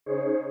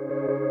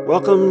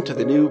Welcome to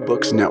the New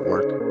Books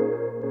Network.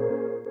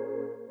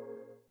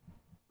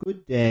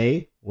 Good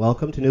day.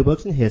 Welcome to New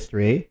Books in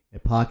History, a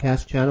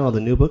podcast channel of the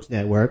New Books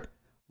Network.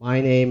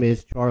 My name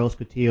is Charles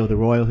Coutinho of the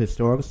Royal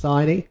Historical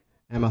Society.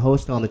 I'm a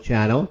host on the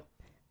channel,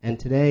 and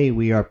today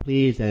we are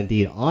pleased and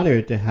indeed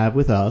honored to have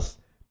with us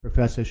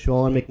Professor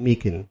Sean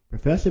McMeekin.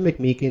 Professor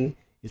McMeekin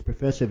is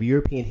Professor of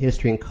European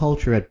History and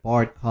Culture at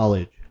Bard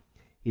College.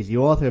 He's the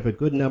author of a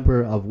good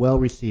number of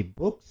well-received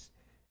books,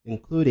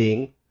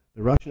 including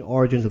The Russian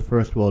Origins of the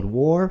First World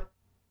War,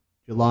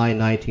 July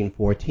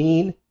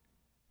 1914,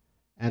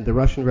 and The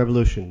Russian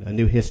Revolution, A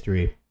New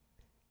History.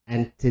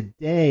 And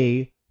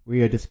today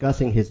we are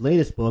discussing his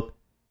latest book,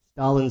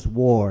 Stalin's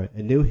War,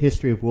 A New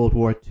History of World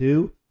War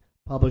II,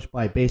 published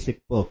by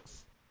Basic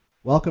Books.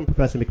 Welcome,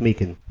 Professor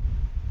McMeekin.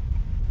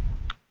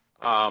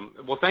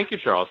 Well, thank you,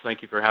 Charles.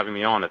 Thank you for having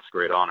me on. It's a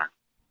great honor.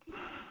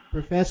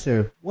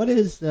 Professor, what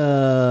is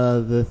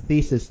the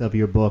thesis of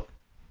your book?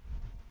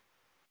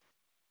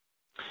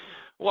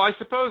 Well, I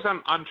suppose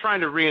I'm trying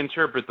to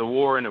reinterpret the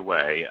war in a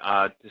way.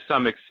 To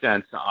some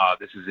extent,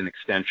 this is an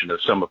extension of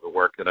some of the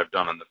work that I've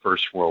done on the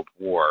First World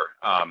War,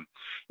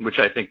 in which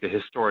I think the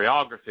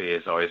historiography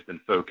has always been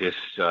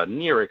focused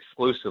near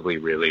exclusively,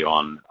 really,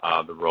 on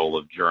the role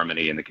of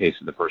Germany in the case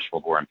of the First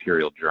World War,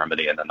 Imperial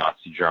Germany, and the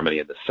Nazi Germany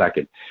in the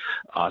Second.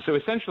 So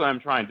essentially,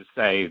 I'm trying to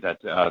say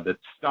that that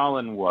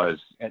Stalin was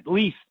at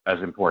least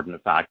as important a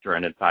factor,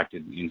 and in fact,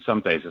 in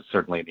some phases,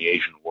 certainly in the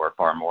Asian War,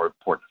 far more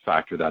important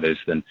factor, that is,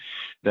 than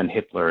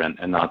Hitler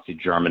and Nazi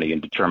Germany in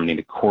determining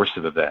the course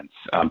of events.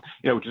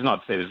 Which is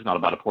not to say this is not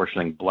about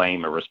apportioning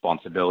blame or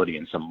responsibility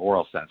in some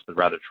moral sense, but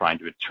rather trying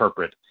to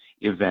interpret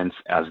events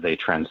as they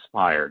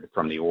transpired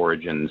from the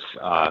origins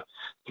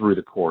through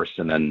the course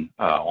and then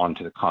on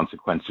to the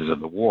consequences of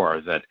the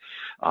war. That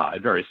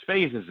at various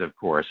phases, of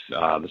course,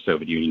 the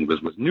Soviet Union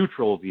was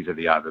neutral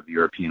vis-a-vis either the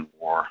European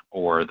war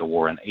or the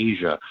war in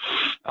Asia,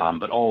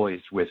 but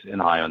always with an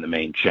eye on the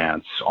main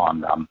chance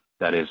on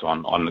that is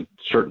on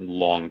certain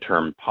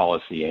long-term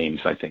policy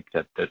aims, I think,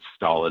 that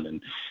Stalin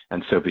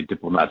and Soviet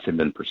diplomats had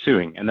been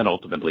pursuing. And then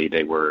ultimately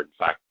they were, in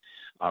fact,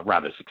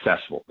 rather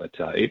successful. But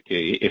if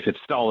it's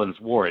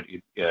Stalin's war at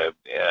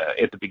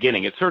the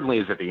beginning, it certainly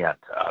is at the end.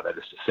 That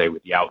is to say,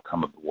 with the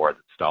outcome of the war, that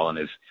Stalin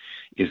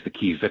is the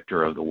key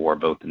victor of the war,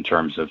 both in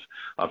terms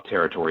of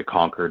territory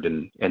conquered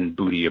and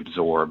booty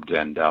absorbed,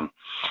 and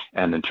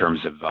in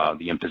terms of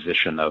the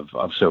imposition of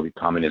Soviet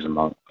communism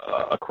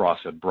across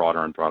a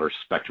broader and broader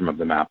spectrum of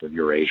the map of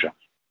Eurasia.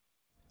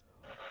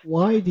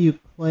 Why do you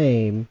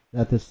claim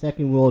that the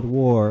Second World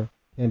War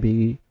can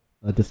be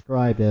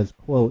described as,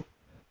 quote,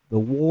 the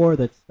war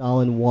that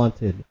Stalin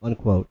wanted,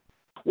 unquote?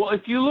 Well,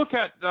 if you look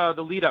at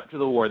the lead up to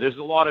the war, there's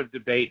a lot of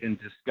debate and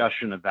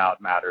discussion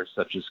about matters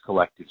such as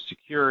collective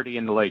security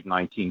in the late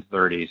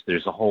 1930s.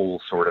 There's a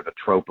whole sort of a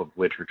trope of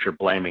literature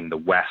blaming the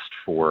West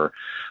for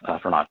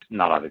not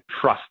either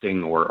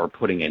trusting or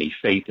putting any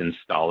faith in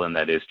Stalin,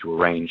 that is, to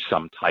arrange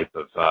some type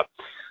of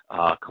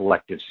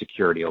collective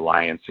security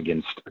alliance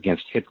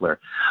against Hitler.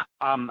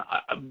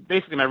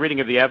 Basically, my reading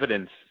of the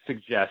evidence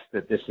suggests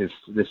that this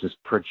is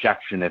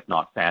projection, if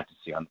not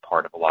fantasy, on the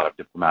part of a lot of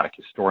diplomatic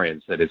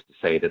historians. That is to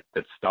say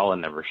that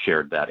Stalin never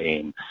shared that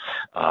aim.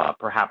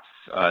 Perhaps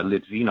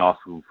Litvinov,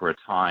 who for a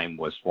time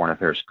was Foreign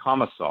Affairs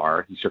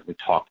Commissar, he certainly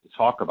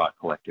talked about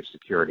collective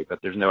security,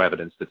 but there's no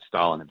evidence that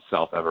Stalin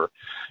himself ever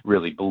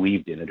really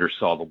believed in it or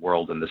saw the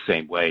world in the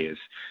same way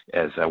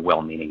as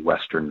well-meaning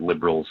Western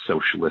liberals,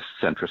 socialists,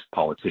 centrist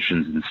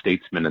politicians, and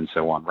statesmen, and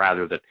so on.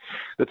 Rather, that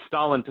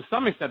Stalin, to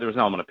some extent, there was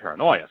an element of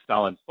paranoia.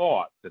 Stalin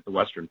thought that the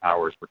Western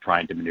powers were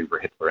trying to maneuver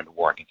Hitler into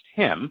war against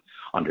him,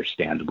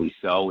 understandably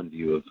so, in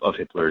view of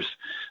Hitler's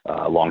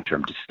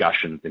long-term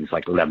discussion, things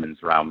like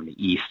Lebensraum in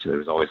the East. There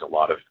was always a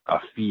lot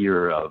of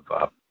fear of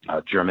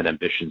German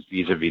ambitions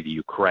vis-a-vis the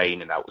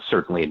Ukraine, and that was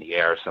certainly in the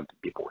air, something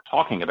people were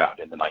talking about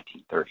in the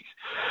 1930s.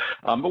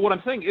 But what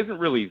I'm saying isn't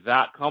really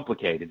that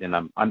complicated, and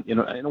I'm in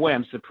a way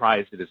I'm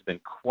surprised it has been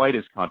quite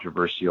as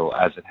controversial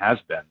as it has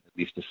been, at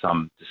least to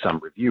some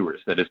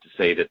reviewers. That is to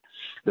say that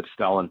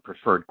Stalin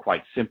preferred,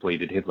 quite simply,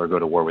 that Hitler go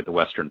to war with the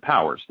Western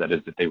powers. That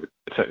is, that they would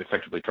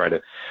effectively try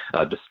to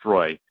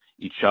destroy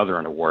each other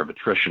in a war of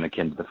attrition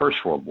akin to the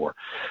First World War.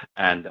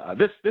 And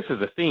this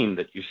is a theme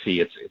that you see,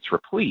 it's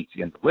replete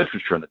in the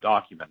literature and the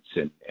documents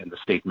and the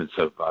statements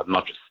of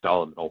not just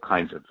Stalin, but all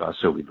kinds of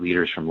Soviet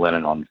leaders from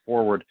Lenin on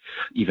forward.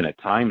 Even at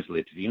times,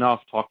 Litvinov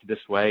talked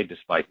this way,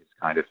 despite his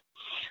kind of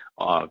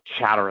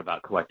chatter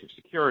about collective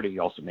security. He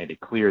also made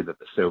it clear that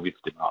the Soviets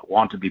did not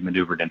want to be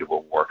maneuvered into a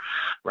war,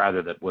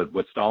 rather that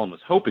what Stalin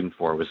was hoping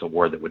for was a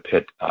war that would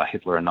pit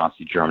Hitler and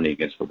Nazi Germany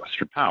against the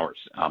Western powers.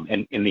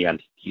 And in the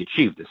end, he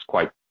achieved this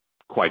quite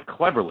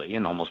cleverly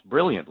and almost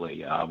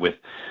brilliantly with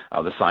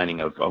the signing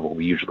of what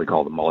we usually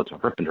call the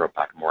Molotov-Ribbentrop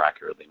Pact, more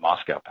accurately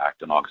Moscow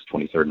Pact, on August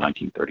 23rd,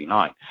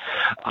 1939.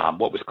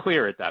 What was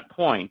clear at that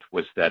point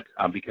was that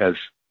because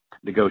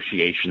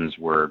negotiations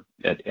were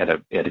at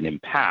an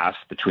impasse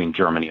between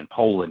Germany and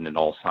Poland, and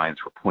all signs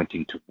were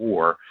pointing to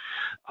war.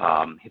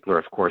 Hitler,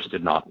 of course,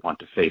 did not want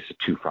to face a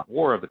two-front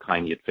war of the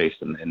kind he had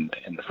faced in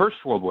the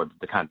First World War,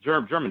 the kind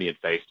Germany had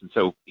faced, and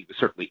so he was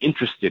certainly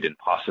interested in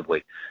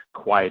possibly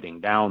quieting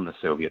down the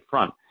Soviet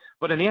front.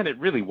 But in the end, it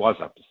really was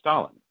up to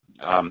Stalin.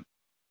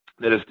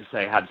 That is to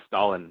say, had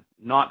Stalin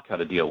not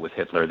cut a deal with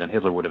Hitler, then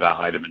Hitler would have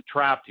either been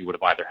trapped, he would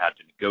have either had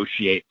to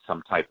negotiate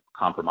some type of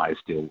compromise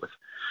deal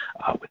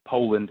with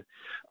Poland.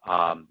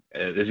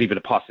 There's even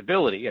a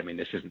possibility, I mean,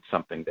 this isn't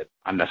something that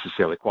I'm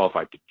necessarily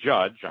qualified to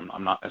judge.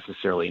 I'm not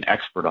necessarily an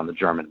expert on the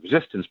German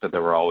resistance, but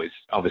there were always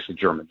obviously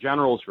German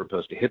generals who were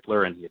opposed to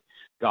Hitler, and he had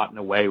gotten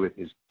away with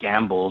his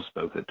gambles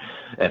both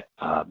at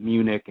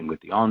Munich and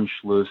with the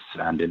Anschluss,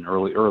 and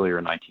earlier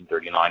in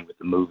 1939 with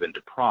the move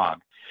into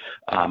Prague.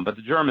 But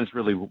the Germans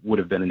really would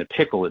have been in a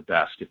pickle at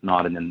best, if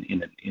not in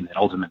an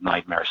ultimate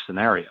nightmare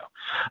scenario.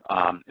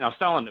 Now,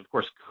 Stalin, of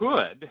course,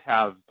 could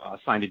have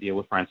signed a deal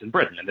with France and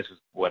Britain, and this is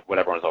what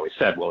everyone's always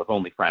said. Well, if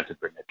only France and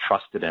Britain had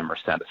trusted him or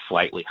sent a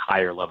slightly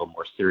higher level,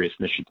 more serious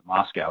mission to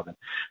Moscow, then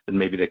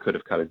maybe they could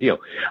have cut a deal.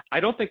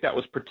 I don't think that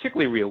was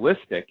particularly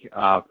realistic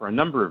for a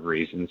number of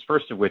reasons.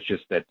 First of which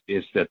is that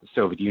the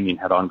Soviet Union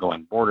had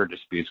ongoing border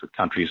disputes with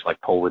countries like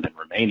Poland and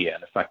Romania,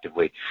 and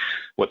effectively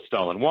what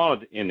Stalin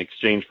wanted in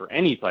exchange for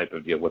any type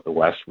of deal with the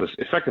West was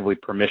effectively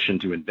permission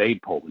to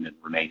invade Poland and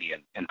Romania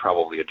and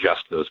probably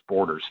adjust those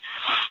borders.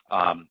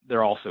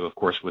 There also, of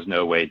course, was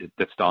no way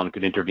that Stalin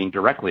could intervene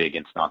directly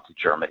against Nazi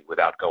Germany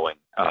without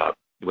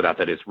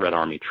that is, Red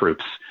Army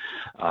troops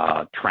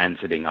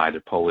transiting either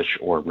Polish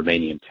or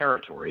Romanian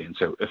territory. And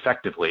so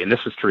effectively, and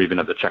this was true even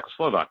of the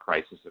Czechoslovak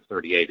crisis of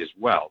 1938 as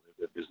well,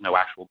 there's no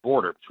actual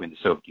border between the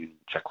Soviet Union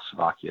and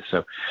Czechoslovakia.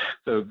 So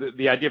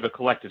the idea of a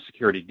collective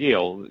security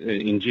deal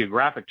in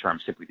geographic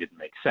terms simply didn't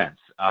make sense.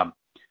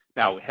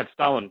 Now, had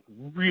Stalin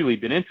really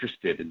been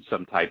interested in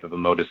some type of a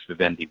modus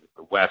vivendi with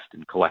the West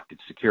and collective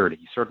security,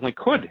 he certainly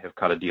could have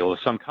cut a deal of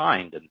some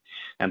kind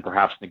and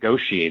perhaps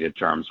negotiated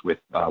terms with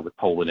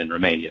Poland and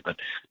Romania. But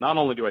not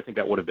only do I think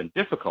that would have been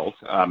difficult,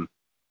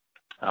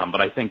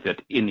 but I think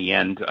that in the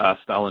end,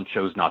 Stalin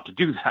chose not to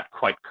do that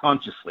quite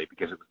consciously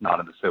because it was not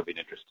in the Soviet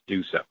interest to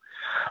do so.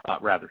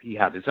 Rather, he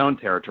had his own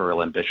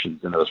territorial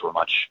ambitions, and those were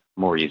much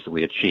more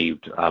easily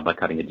achieved by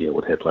cutting a deal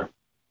with Hitler.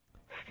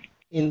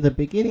 In the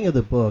beginning of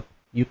the book,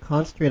 you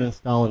concentrate on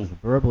Stalin's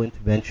verbal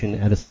intervention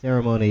at a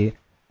ceremony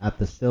at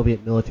the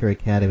Soviet Military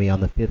Academy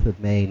on the 5th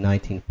of May,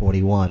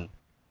 1941.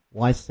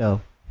 Why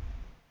so?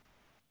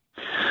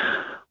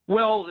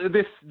 Well,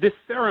 this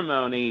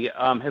ceremony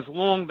has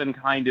long been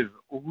kind of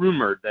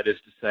rumored. That is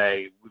to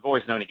say, we've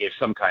always known he gave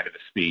some kind of a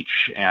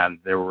speech, and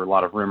there were a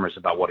lot of rumors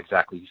about what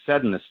exactly he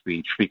said in the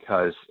speech,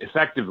 because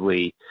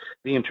effectively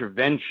the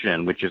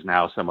intervention, which is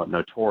now somewhat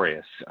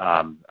notorious,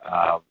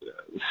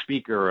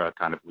 speaker, a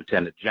kind of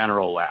lieutenant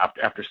general,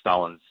 after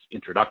Stalin's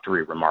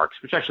introductory remarks,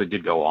 which actually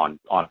did go on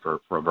for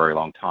a very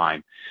long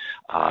time,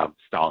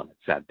 Stalin had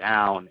sat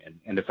down,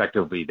 and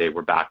effectively they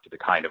were back to the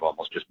kind of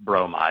almost just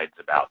bromides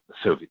about the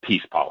Soviet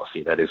peace policy.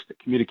 That is, the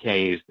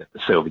communiques that the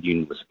Soviet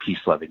Union was a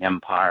peace-loving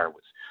empire,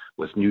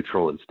 was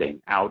neutral and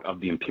staying out of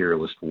the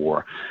imperialist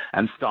war.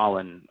 And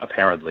Stalin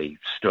apparently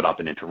stood up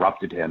and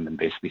interrupted him and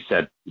basically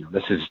said,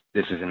 this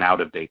is an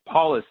out-of-date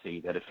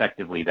policy, that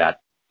effectively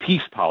that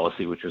peace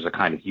policy, which was a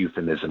kind of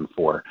euphemism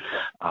for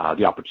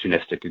the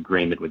opportunistic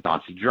agreement with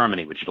Nazi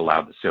Germany, which had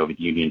allowed the Soviet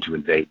Union to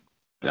invade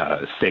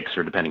 6,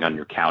 or depending on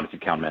your count, if you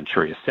count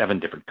Manchuria, 7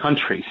 different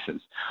countries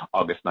since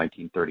August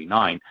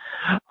 1939,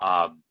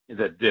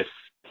 that this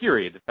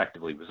period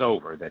effectively was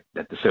over, that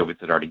the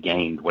Soviets had already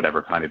gained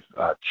whatever kind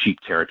of cheap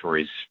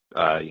territories,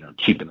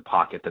 cheap in the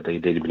pocket that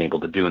they'd been able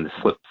to do in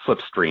the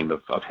slipstream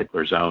of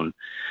Hitler's own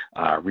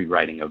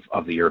rewriting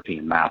of the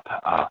European map.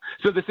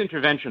 So this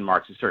intervention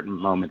marks a certain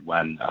moment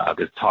when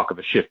there's talk of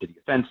a shift to the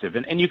offensive,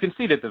 and you can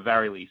see it at the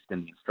very least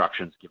in the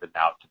instructions given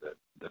out to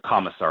the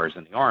commissars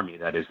in the army.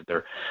 That is, that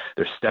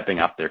they're stepping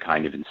up their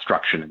kind of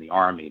instruction in the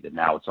army, that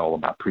now it's all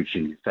about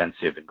preaching the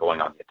offensive and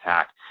going on the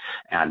attack.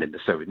 And in the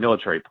Soviet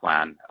military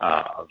plan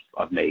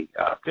of May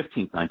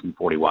 15th,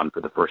 1941,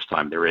 for the first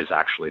time, there is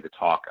actually the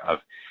talk of,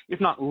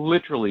 if not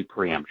literally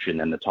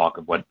preemption, and the talk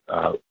of what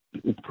the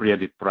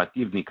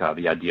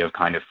idea of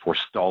kind of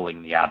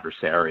forestalling the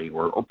adversary,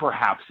 or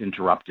perhaps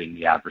interrupting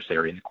the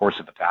adversary in the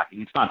course of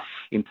attacking. It's not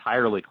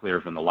entirely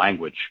clear from the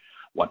language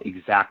what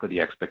exactly the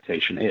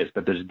expectation is,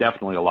 but there's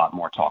definitely a lot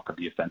more talk of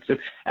the offensive,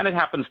 and it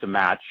happens to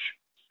match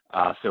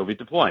Soviet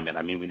deployment.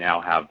 I mean, we now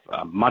have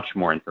much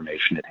more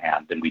information at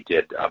hand than we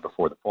did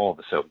before the fall of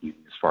the Soviet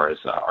Union as far as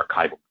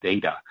archival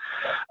data,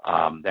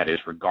 that is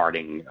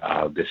regarding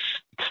this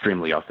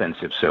extremely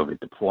offensive Soviet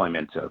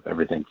deployment of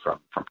everything from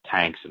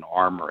tanks and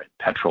armor and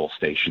petrol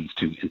stations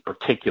to, in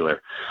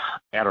particular,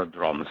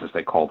 aerodromes, as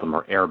they called them,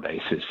 or air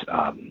bases,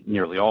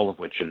 nearly all of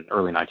which in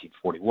early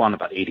 1941,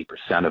 about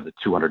 80% of the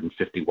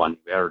 251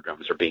 new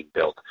aerodromes are being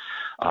built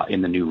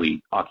in the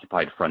newly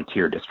occupied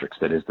frontier districts,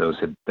 that is, those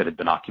that had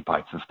been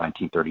occupied since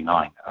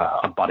 1939,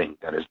 abutting,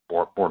 that is,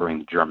 bordering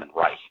the German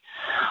Reich.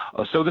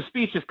 So the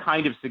speech is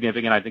kind of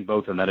significant, I think,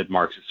 both in that it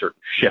marks a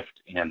certain shift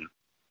in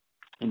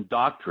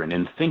doctrine,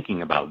 in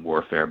thinking about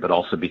warfare, but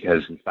also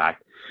because, in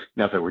fact,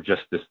 if it were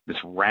just this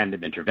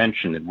random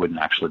intervention, it wouldn't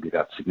actually be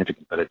that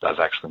significant, but it does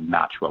actually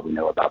match what we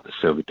know about the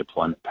Soviet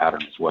deployment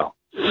pattern as well.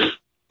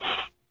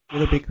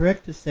 Would it be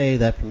correct to say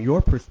that, from your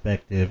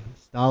perspective,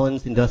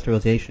 Stalin's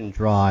industrialization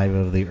drive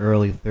of the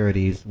early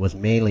 30s was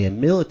mainly a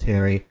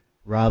military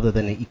rather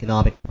than an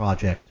economic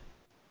project?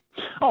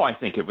 Oh, I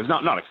think it was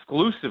not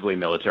exclusively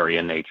military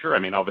in nature. I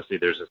mean, obviously,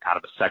 there's this kind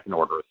of a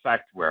second-order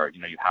effect where,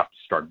 you have to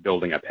start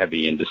building up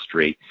heavy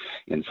industry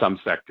in some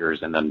sectors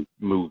and then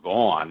move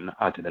on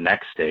to the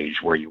next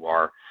stage where you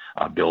are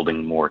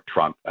building more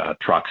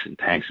trucks and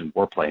tanks and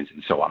warplanes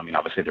and so on. I mean,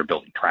 obviously, they're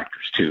building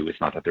tractors, too.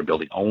 It's not that they're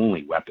building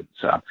only weapons.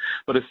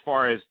 But as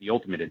far as the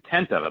ultimate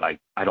intent of it,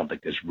 I don't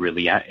think there's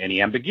really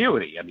any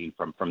ambiguity. I mean,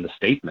 from the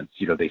statements,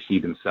 they see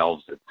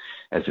themselves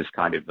as this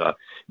kind of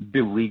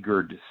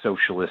beleaguered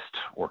socialist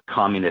or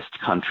communist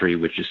country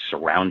which is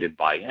surrounded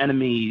by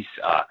enemies.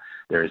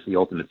 There's the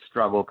ultimate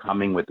struggle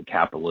coming with the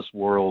capitalist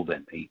world,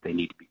 and they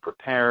need to be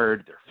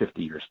prepared. They're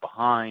 50 years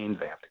behind.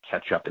 They have to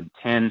catch up in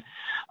 10.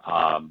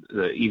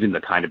 Even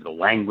the kind of the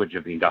language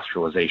of the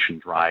industrialization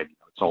drive,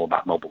 it's all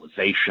about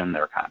mobilization.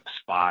 They're kind of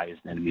spies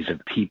and enemies of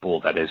the people.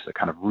 That is, the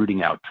kind of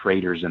rooting out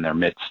traitors in their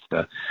midst.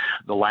 The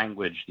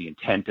language, the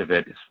intent of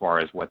it, as far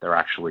as what they're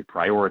actually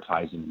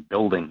prioritizing and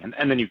building,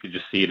 and then you could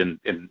just see it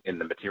in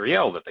the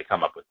material that they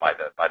come up with by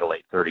the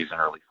late 30s and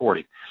early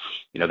 40s.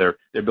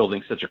 They're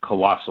building such a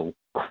colossal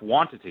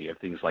quantity of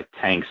things like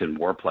tanks and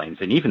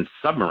warplanes and even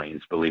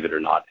submarines, believe it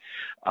or not,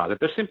 that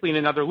they're simply in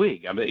another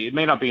league. I mean, it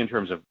may not be in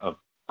terms of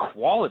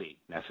quality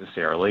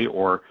necessarily,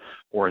 or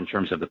in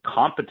terms of the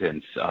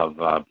competence of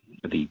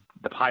the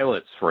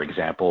pilots, for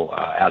example,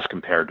 as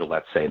compared to,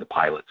 let's say, the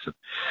pilots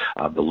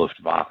of the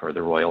Luftwaffe or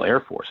the Royal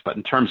Air Force. But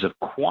in terms of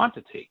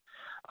quantity,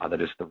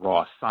 that is the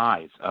raw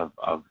size of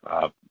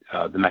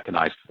the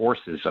mechanized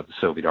forces of the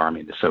Soviet Army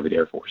and the Soviet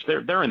Air Force.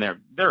 They're in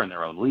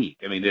their own league.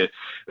 I mean,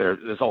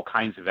 there's all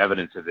kinds of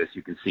evidence of this.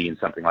 You can see in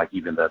something like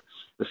even the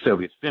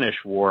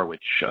Soviet-Finnish War,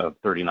 which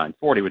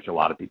 39-40, which a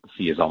lot of people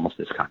see as almost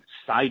this kind of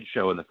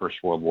sideshow in the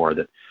First World War,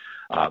 that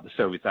the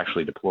Soviets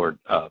actually deployed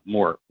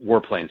more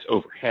warplanes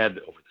overhead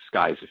over the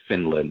skies of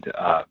Finland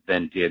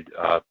than did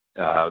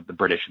the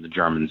British and the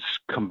Germans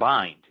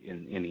combined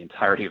in the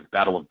entirety of the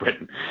Battle of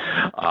Britain.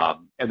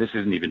 And this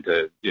isn't even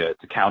to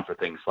count for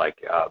things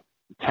like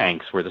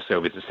tanks, where the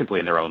Soviets are simply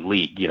in their own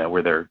league,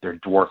 where they're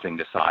dwarfing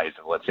the size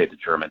of, let's say, the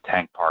German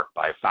tank park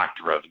by a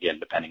factor of, again,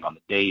 depending on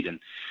the date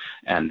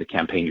and the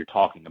campaign you're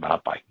talking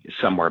about, by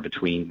somewhere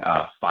between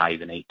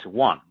 5 and 8 to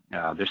 1.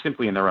 They're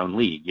simply in their own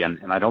league,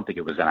 and I don't think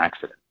it was an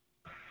accident.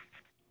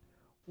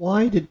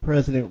 Why did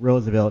President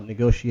Roosevelt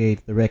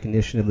negotiate the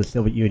recognition of the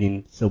Soviet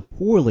Union so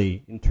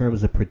poorly in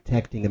terms of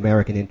protecting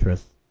American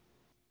interests?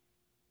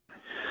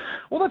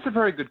 Well, that's a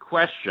very good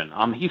question.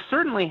 He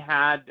certainly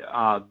had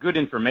good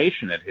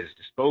information at his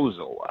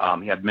disposal.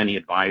 He had many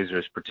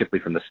advisors,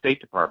 particularly from the State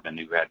Department,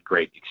 who had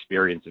great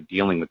experience of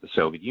dealing with the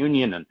Soviet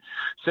Union, and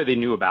so they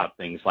knew about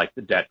things like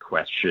the debt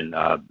question,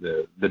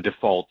 the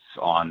defaults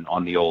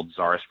on the old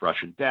Tsarist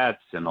Russian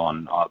debts, and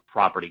on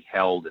property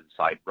held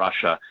inside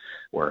Russia,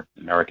 where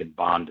American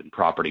bond and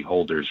property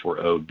holders were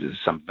owed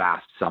some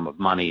vast sum of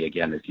money.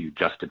 Again, if you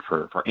adjusted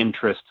for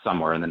interest,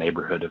 somewhere in the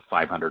neighborhood of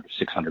 $500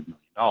 to $600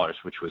 million,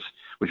 which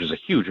was a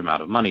huge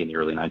amount of money in the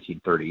early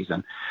 1930s.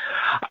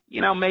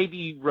 And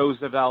maybe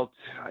Roosevelt,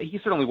 he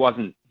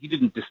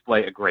didn't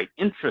display a great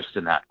interest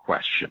in that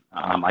question.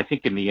 I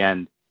think in the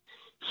end,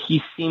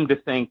 he seemed to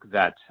think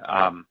that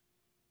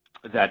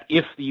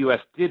if the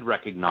U.S. did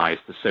recognize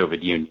the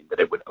Soviet Union,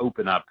 that it would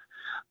open up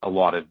a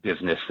lot of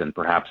business and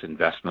perhaps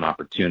investment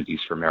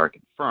opportunities for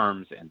American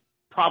firms, and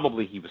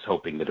probably he was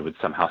hoping that it would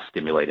somehow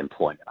stimulate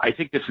employment. I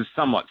think this is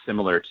somewhat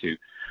similar to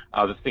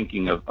the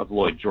thinking of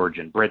Lloyd George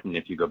in Britain,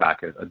 if you go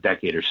back a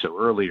decade or so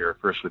earlier,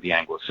 first with the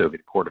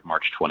Anglo-Soviet Accord of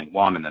March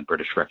 21, and then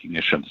British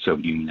recognition of the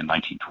Soviet Union in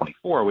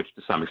 1924, which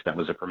to some extent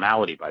was a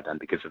formality by then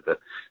because of the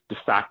de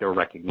facto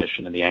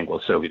recognition in the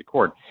Anglo-Soviet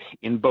Accord.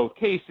 In both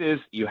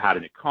cases, you had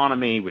an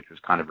economy which was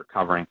kind of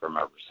recovering from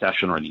a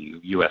recession, or in the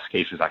U.S.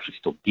 case was actually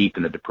still deep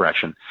in the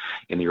Depression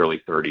in the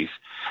early 30s.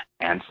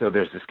 And so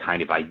there's this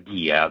kind of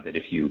idea that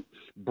if you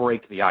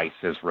break the ice,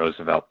 as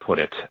Roosevelt put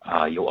it,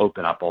 you'll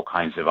open up all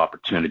kinds of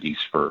opportunities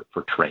for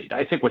trade.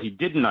 I think what he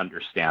didn't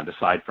understand,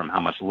 aside from how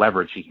much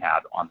leverage he had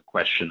on the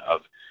question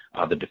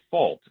of the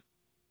default,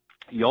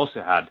 he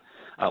also had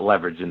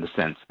leverage in the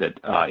sense that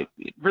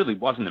it really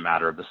wasn't a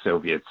matter of the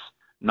Soviets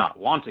not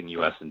wanting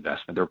U.S.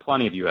 investment. There were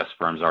plenty of U.S.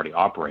 firms already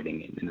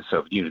operating in the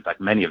Soviet Union. In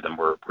fact, many of them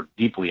were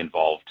deeply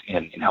involved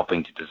in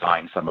helping to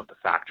design some of the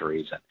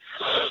factories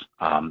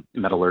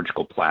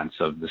metallurgical plants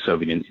of the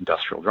Soviet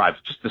industrial drive.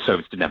 Just the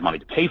Soviets didn't have money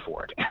to pay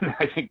for it. And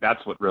I think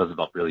that's what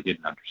Roosevelt really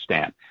didn't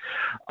understand.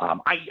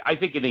 I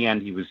think in the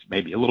end he was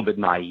maybe a little bit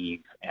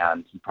naive,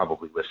 and he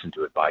probably listened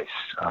to advice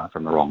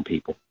from the wrong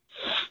people.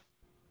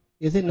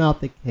 Is it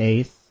not the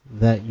case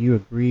that you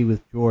agree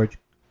with George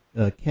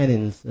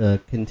Kennan's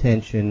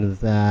contention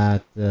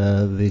that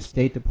the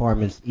State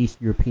Department's East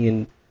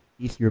European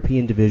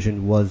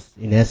division was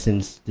in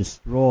essence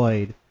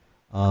destroyed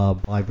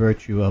by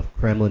virtue of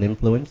Kremlin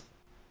influence?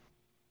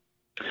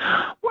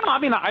 Well, I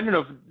mean, I don't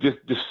know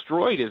if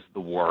destroyed is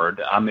the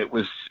word. It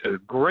was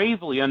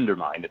gravely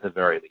undermined at the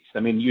very least. I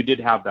mean, you did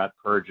have that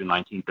purge in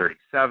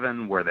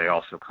 1937 where they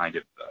also kind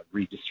of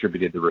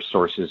redistributed the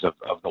resources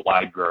of the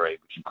library,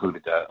 which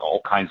included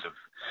all kinds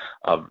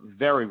of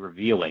very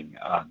revealing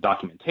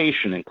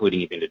documentation,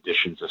 including even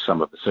editions of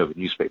some of the Soviet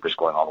newspapers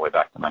going all the way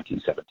back to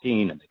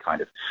 1917, and they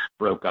kind of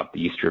broke up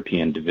the East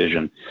European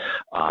division.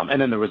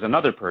 And then there was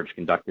another purge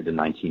conducted in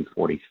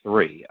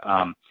 1943.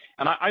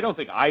 And I don't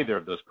think either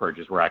of those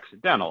purges were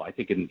accidental. I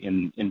think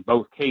in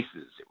both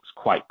cases it was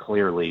quite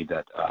clearly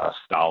that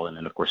Stalin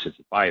and, of course, his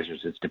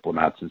advisors, his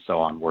diplomats and so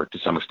on were, to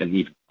some extent,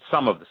 even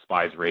some of the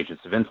spies or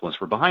agents of influence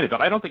were behind it.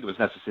 But I don't think it was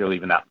necessarily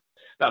even that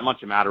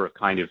much a matter of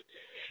kind of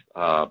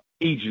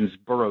agents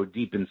burrowed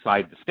deep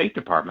inside the State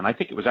Department. I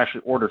think it was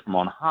actually ordered from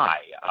on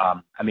high.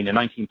 I mean, in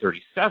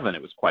 1937,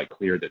 it was quite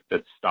clear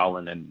that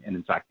Stalin and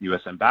in fact, the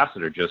U.S.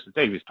 Ambassador Joseph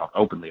Davis talked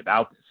openly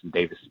about this. And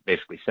Davis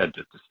basically said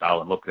to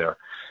Stalin, look, there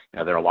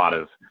are a lot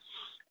of,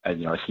 as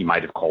he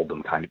might have called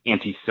them, kind of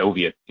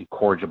anti-Soviet,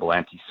 incorrigible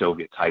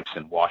anti-Soviet types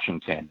in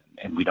Washington,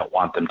 and we don't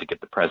want them to get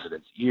the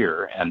president's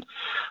ear. And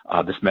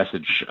this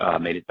message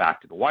made it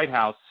back to the White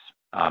House.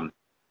 And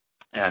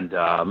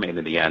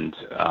in the end,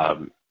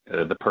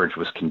 the purge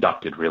was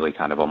conducted really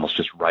kind of almost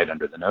just right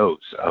under the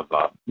nose of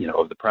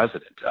the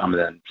president. And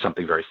then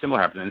something very similar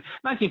happened. In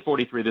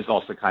 1943, there's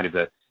also kind of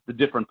the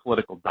different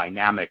political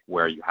dynamic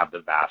where you have the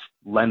vast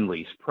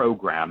Lend-Lease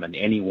program, and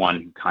anyone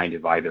who kind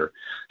of either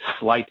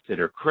slights it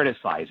or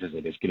criticizes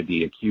it is going to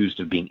be accused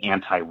of being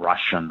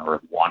anti-Russian or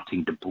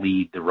wanting to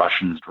bleed the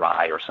Russians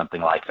dry or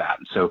something like that.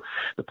 And so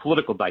the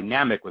political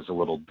dynamic was a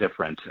little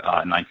different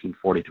in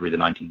 1943 than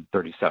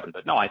 1937.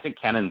 But no, I think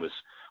Kennan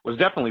was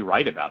definitely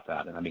right about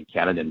that. And I mean,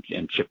 Kennan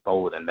and Chip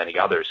Bowen and many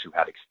others who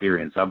had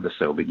experience of the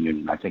Soviet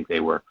Union, I think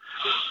they were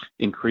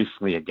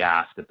increasingly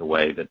aghast at the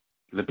way that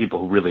the people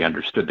who really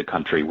understood the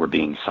country were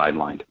being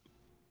sidelined.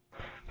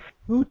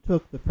 Who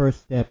took the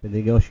first step in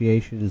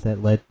negotiations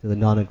that led to the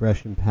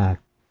Non-Aggression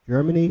Pact,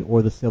 Germany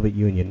or the Soviet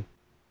Union?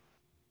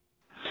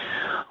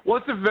 Well,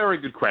 it's a very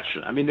good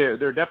question. I mean, there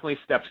are definitely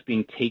steps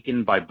being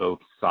taken by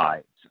both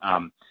sides.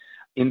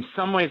 In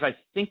some ways, I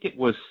think it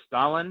was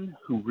Stalin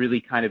who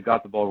really kind of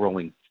got the ball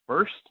rolling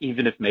first,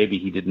 even if maybe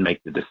he didn't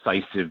make the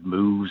decisive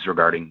moves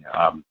regarding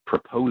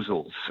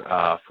proposals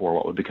for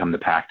what would become the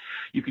pact.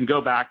 You can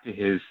go back to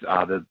his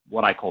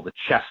what I call the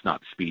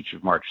chestnut speech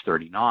of March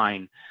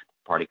 39,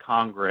 Party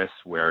Congress,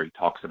 where he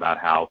talks about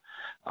how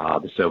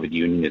the Soviet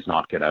Union is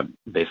not going to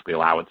basically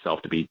allow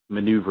itself to be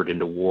maneuvered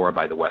into war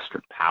by the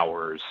Western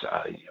powers,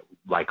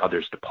 like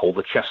others, to pull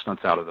the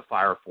chestnuts out of the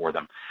fire for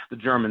them. The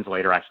Germans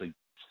later actually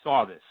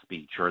saw this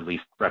speech, or at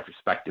least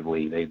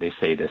retrospectively, they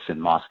say this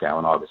in Moscow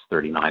in August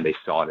 39, they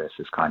saw this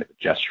as kind of a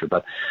gesture.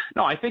 But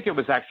no, I think it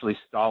was actually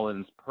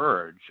Stalin's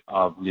purge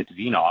of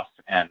Litvinov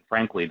and,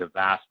 frankly, the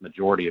vast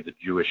majority of the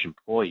Jewish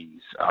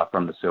employees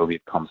from the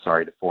Soviet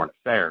Commissariat of Foreign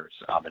Affairs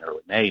in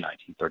early May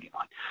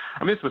 1939.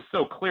 I mean, this was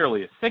so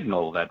clearly a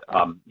signal that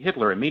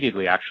Hitler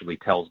immediately actually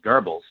tells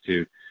Goebbels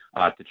to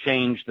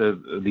change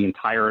the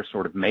entire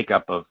sort of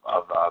makeup of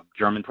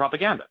German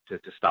propaganda to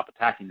stop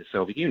attacking the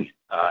Soviet Union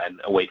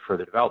and await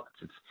further developments.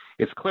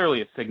 It's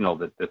clearly a signal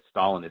that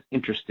Stalin is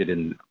interested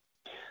in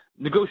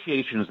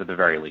negotiations at the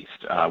very least.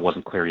 It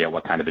wasn't clear yet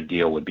what kind of a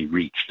deal would be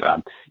reached.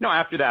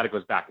 After that, it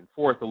goes back and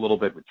forth a little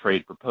bit with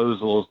trade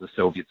proposals. The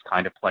Soviets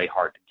kind of play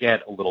hard to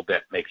get a little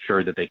bit, make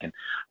sure that they can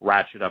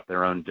ratchet up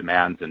their own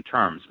demands and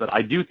terms. But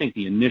I do think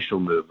the initial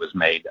move was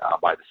made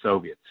by the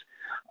Soviets.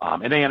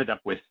 And they ended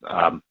up with,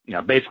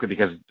 basically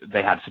because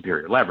they had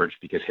superior leverage,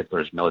 because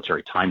Hitler's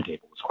military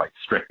timetable was quite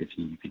strict. If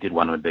he did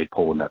want to invade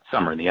Poland that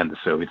summer, in the end, the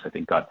Soviets, I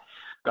think, got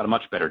a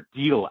much better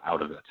deal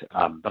out of it.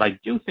 But I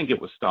do think it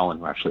was Stalin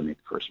who actually made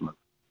the first move.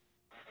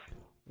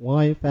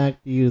 Why, in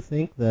fact, do you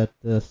think that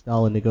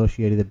Stalin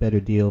negotiated a better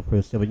deal for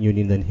the Soviet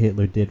Union than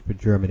Hitler did for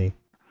Germany?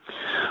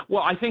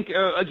 Well, I think,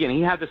 again,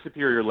 he had the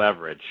superior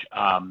leverage.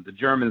 The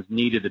Germans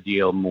needed a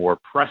deal more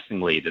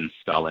pressingly than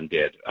Stalin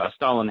did.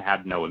 Stalin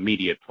had no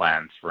immediate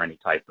plans for any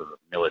type of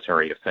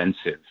military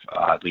offensive,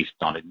 at least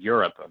not in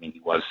Europe. I mean,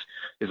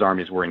 his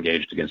armies were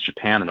engaged against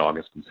Japan in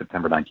August and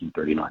September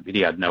 1939, but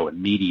he had no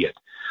immediate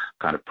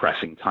kind of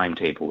pressing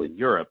timetable in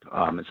Europe,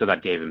 and so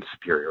that gave him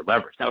superior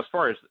leverage. Now, as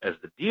far as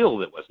the deal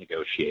that was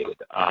negotiated,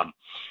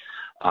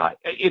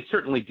 it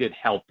certainly did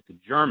help the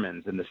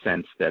Germans in the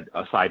sense that,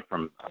 aside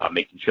from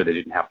making sure they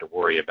didn't have to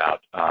worry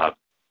about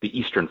the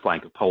eastern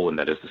flank of Poland,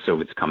 that is, the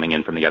Soviets coming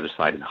in from the other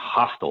side in a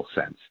hostile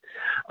sense,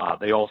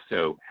 they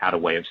also had a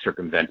way of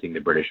circumventing the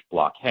British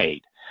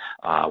blockade,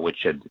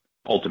 which had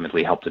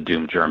ultimately helped to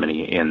doom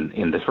Germany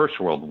in the First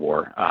World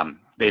War,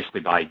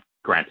 basically by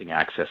granting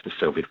access to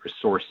Soviet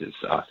resources,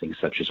 things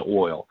such as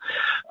oil,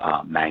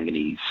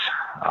 manganese,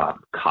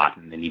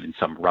 cotton, and even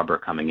some rubber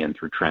coming in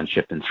through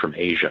transshipments from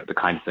Asia, the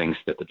kind of things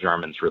that the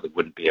Germans really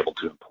wouldn't be able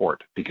to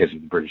import because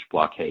of the British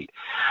blockade.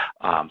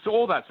 So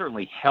all that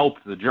certainly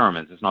helped the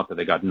Germans. It's not that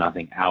they got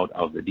nothing out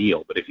of the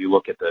deal, but if you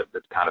look at the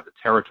kind of the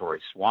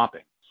territory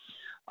swapping,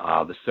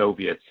 the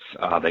Soviets,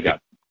 they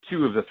got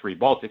 2 of the 3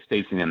 Baltic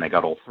states, and then they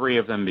got all 3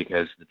 of them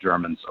because the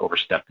Germans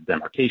overstepped the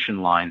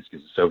demarcation lines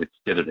because the Soviets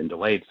did it and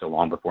delayed so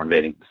long before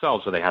invading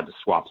themselves, so they had to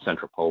swap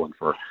Central Poland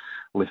for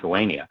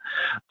Lithuania.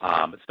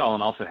 But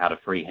Stalin also had a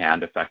free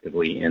hand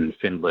effectively in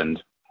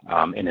Finland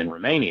and in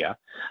Romania.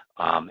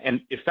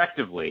 And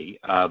effectively,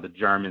 the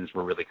Germans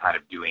were really kind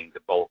of doing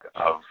the bulk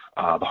of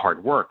the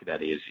hard work,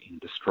 that is, in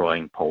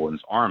destroying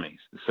Poland's armies.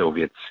 The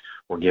Soviets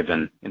were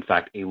given, in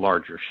fact, a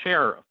larger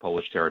share of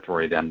Polish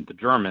territory than the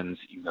Germans,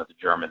 even though the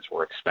Germans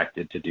were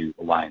expected to do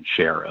the lion's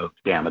share of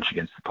damage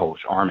against the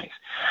Polish armies.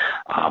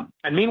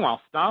 And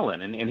meanwhile,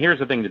 Stalin, and here's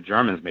the thing the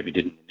Germans maybe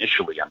didn't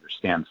initially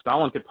understand,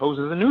 Stalin could pose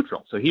as a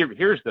neutral. So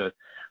here's the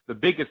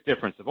biggest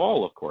difference of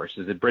all, of course,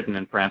 is that Britain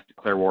and France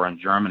declare war on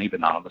Germany, but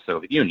not on the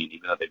Soviet Union,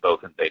 even though they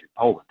both invaded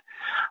Poland.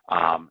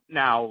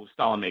 Now,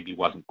 Stalin maybe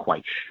wasn't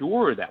quite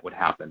sure that would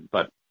happen,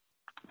 but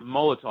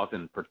Molotov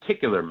in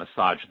particular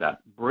massaged that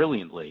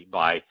brilliantly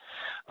by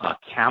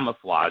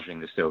camouflaging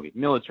the Soviet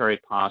military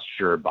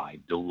posture, by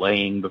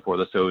delaying before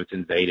the Soviets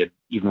invaded.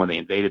 Even when they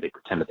invaded, they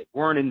pretended they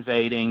weren't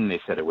invading. They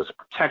said it was a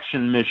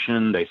protection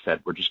mission. They said,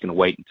 we're just going to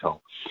wait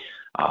until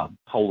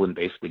Poland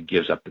basically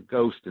gives up the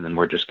ghost, and then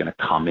we're just going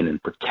to come in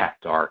and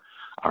protect our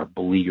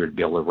beleaguered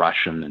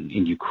Belarusian and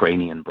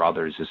Ukrainian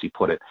brothers, as he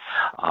put it.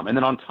 And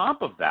then on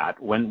top of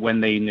that, when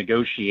they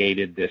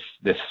negotiated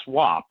this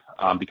swap,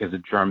 because the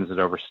Germans had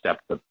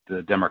overstepped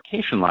the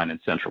demarcation line in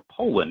central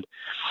Poland,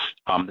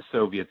 the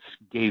Soviets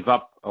gave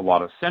up a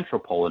lot of central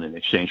Poland in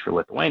exchange for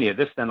Lithuania.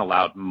 This then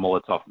allowed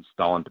Molotov and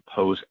Stalin to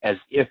pose as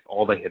if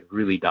all they had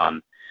really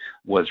done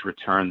was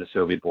return the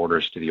Soviet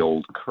borders to the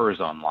old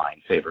Curzon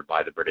line favored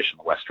by the British and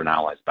the Western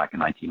Allies back in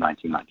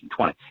 1919,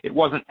 1920. It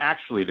wasn't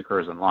actually the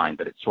Curzon line,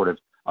 but it sort of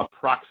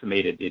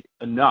approximated it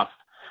enough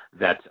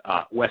that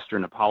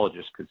Western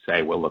apologists could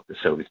say, well, look, the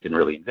Soviets didn't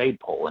really invade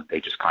Poland.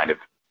 They just kind of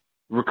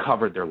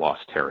recovered their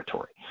lost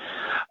territory.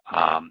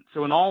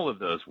 So in all of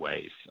those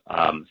ways,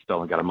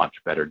 Stalin got a much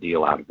better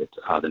deal out of it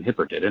than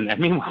Hitler did. And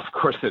meanwhile, of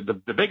course,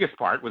 the biggest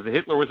part was that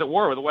Hitler was at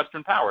war with the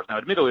Western powers. Now,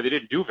 admittedly, they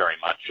didn't do very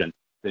much, and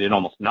they did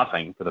almost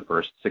nothing for the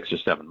first 6 or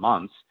 7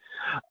 months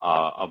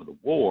of the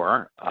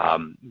war,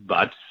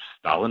 but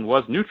Stalin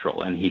was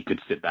neutral, and he could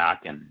sit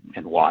back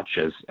and watch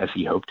as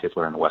he hoped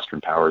Hitler and the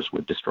Western powers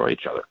would destroy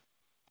each other.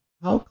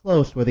 How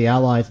close were the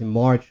Allies in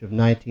March of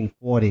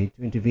 1940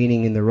 to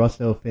intervening in the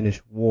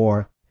Russo-Finnish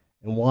War,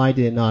 and why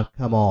did it not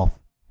come off?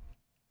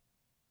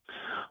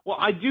 Well,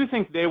 I do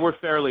think they were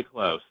fairly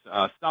close.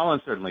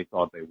 Stalin certainly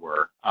thought they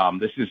were.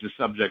 This is a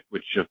subject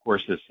which, of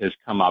course, has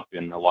come up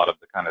in a lot of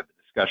the kind of the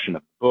discussion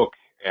of the book,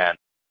 and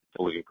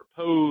fully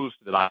proposed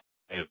that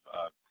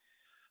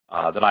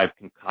I've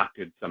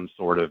concocted some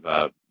sort of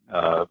a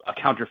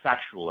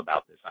counterfactual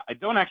about this. I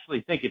don't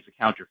actually think it's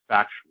a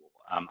counterfactual.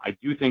 I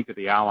do think that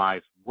the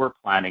Allies were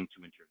planning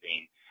to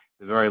intervene.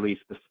 At the very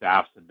least, the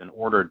staffs had been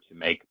ordered to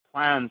make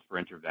plans for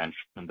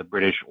intervention. The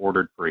British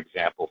ordered, for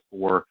example,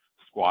 4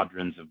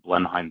 squadrons of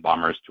Blenheim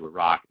bombers to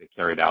Iraq that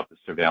carried out the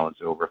surveillance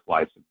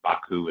overflights of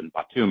Baku and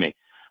Batumi,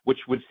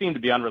 which would seem to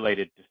be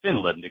unrelated to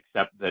Finland,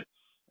 except that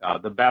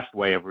the best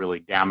way of really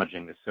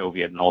damaging the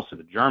Soviet and also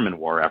the German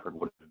war effort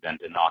would have been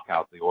to knock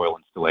out the oil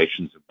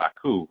installations of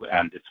Baku.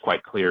 And it's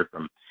quite clear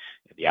from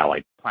the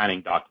Allied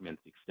planning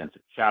documents, the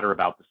extensive chatter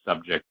about the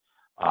subject,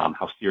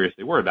 how serious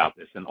they were about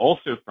this, and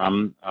also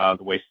from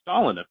the way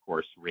Stalin, of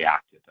course,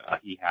 reacted.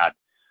 He had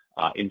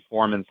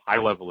informants,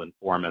 high-level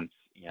informants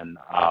in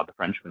the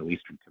French Middle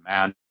Eastern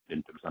Command.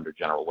 It was under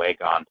General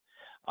Weygand.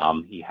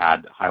 He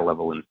had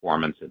high-level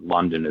informants in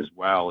London as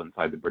well,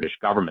 inside the British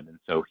government, and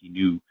so he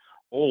knew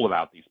all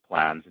about these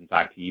plans. In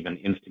fact, he even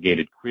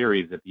instigated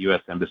queries at the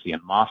U.S. Embassy in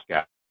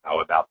Moscow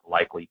about the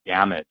likely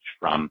damage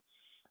from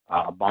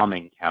a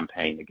bombing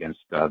campaign against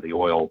the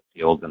oil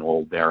fields and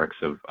oil derricks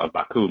of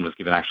Baku, and was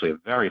given actually a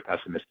very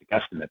pessimistic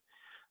estimate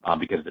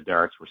because the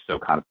derricks were so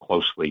kind of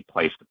closely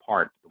placed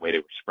apart. The way they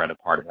were spread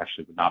apart, it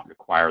actually would not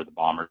require the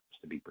bombers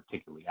to be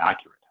particularly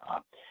accurate.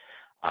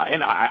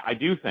 And I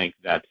do think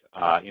that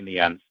in the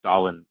end,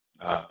 Stalin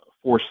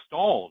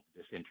forestalled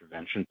this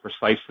intervention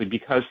precisely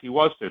because he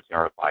was so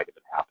terrified of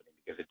it happening,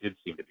 because it did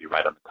seem to be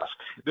right on the cusp.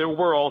 There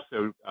were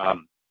also,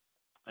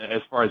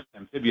 as far as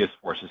amphibious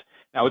forces,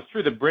 now it's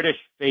true the British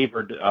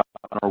favored a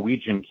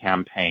Norwegian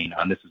campaign,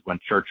 and this is when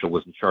Churchill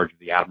was in charge of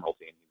the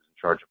Admiralty and he was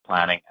in charge of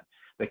planning, and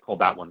they called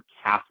that one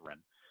Catherine.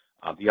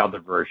 The other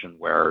version,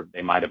 where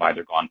they might have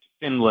either gone to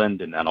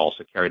Finland and then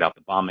also carried out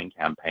the bombing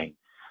campaign.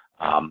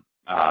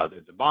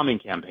 The bombing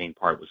campaign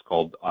part was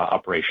called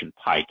Operation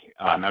Pike.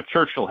 Now,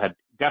 Churchill had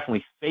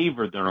definitely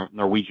favored the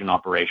Norwegian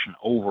operation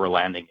over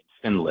landing in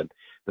Finland.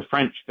 The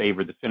French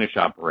favored the Finnish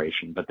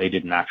operation, but they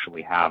didn't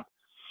actually have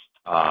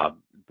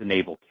the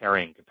naval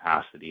carrying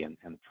capacity and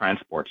the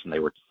transports, and they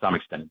were to some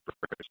extent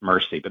at British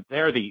mercy. But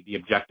there, the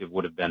objective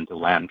would have been to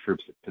land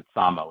troops at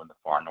Petsamo in the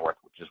far north,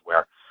 which is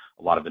where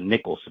a lot of the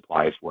nickel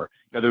supplies were.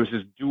 There was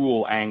this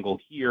dual angle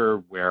here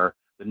where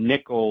the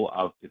nickel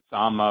of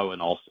Petsamo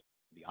and also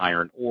the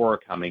iron ore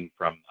coming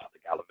from the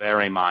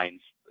Gallivere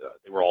mines,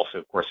 they were also,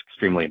 of course,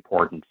 extremely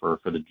important for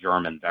the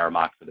German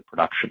Wehrmacht, for the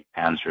production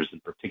of panzers in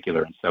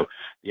particular. And so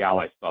the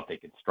Allies thought they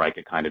could strike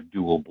a kind of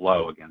dual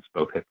blow against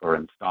both Hitler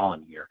and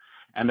Stalin here.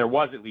 And there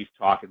was at least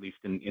talk, at least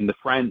in the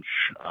French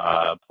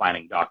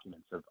planning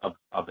documents,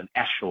 of an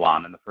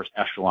echelon, and the first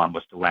echelon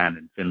was to land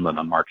in Finland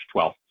on March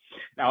 12th.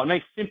 Now, it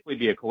may simply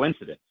be a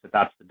coincidence that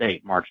that's the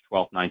date, March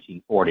 12,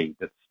 1940,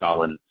 that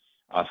Stalin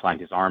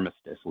signed his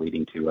armistice,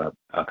 leading to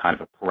a kind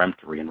of a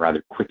peremptory and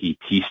rather quickie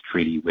peace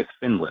treaty with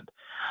Finland.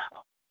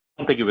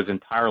 I don't think it was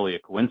entirely a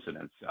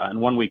coincidence.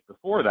 And 1 week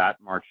before that,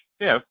 March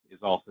 5th, is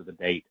also the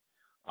date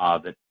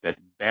that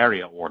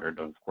Beria ordered,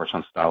 of course,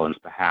 on Stalin's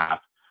behalf,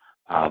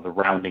 the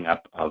rounding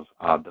up of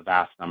the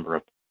vast number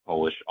of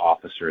Polish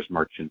officers,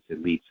 merchants,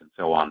 elites, and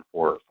so on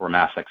for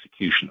mass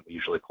execution that we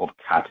usually call the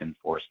Katyn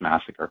Forest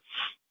massacre.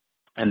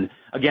 And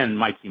again,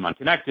 might seem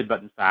unconnected,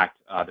 but in fact,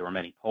 there were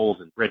many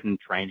Poles in Britain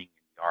training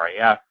in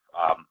the RAF,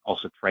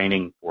 also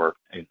training for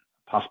a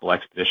possible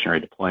expeditionary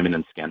deployment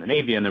in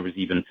Scandinavia, and there was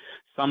even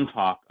some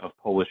talk of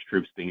Polish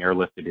troops being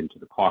airlifted into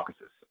the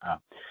Caucasus.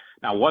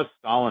 Now, was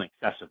Stalin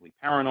excessively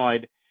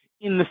paranoid?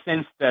 In the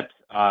sense that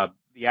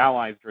the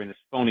Allies during this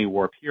phony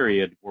war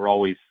period were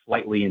always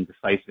slightly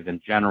indecisive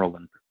in general,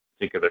 and in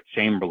particular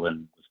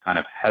Chamberlain was kind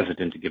of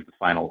hesitant to give the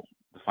final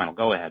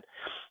go-ahead.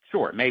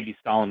 Sure, maybe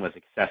Stalin was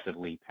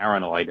excessively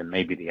paranoid, and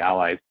maybe the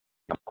Allies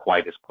were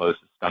quite as close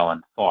as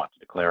Stalin thought to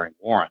declaring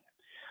war on him.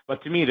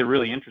 But to me, the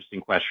really interesting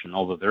question,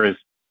 although there is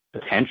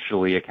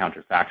potentially a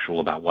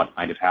counterfactual about what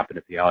might have happened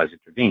if the Allies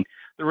intervened,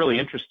 the really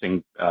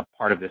interesting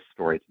part of this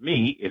story to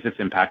me is its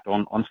impact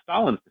on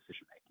Stalin's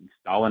decision-making.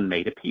 Stalin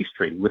made a peace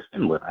treaty with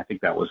Finland. I think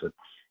that was an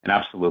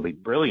absolutely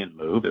brilliant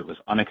move. It was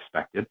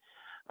unexpected.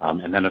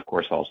 And then, of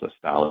course, also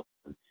Stalin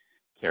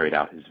carried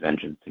out his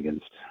vengeance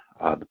against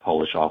the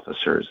Polish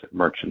officers,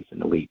 merchants,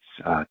 and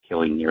elites,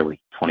 killing nearly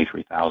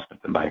 23,000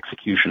 of them by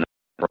execution.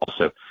 There were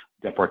also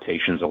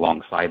deportations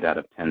alongside that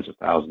of tens of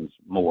thousands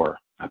more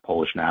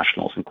Polish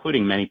nationals,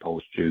 including many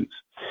Polish Jews.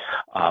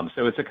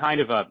 So it's a kind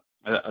of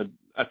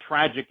a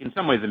tragic, in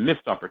some ways a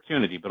missed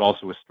opportunity, but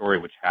also a story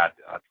which had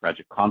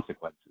tragic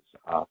consequences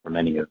for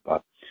many of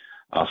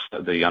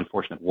the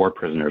unfortunate war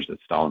prisoners that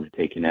Stalin had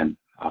taken in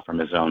from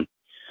his own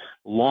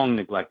long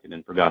neglected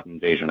and forgotten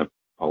invasion of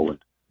Poland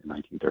in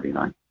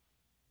 1939.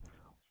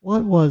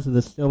 What was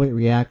the Soviet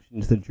reaction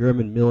to the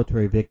German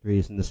military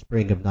victories in the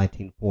spring of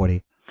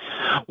 1940?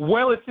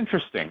 Well, it's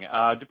interesting.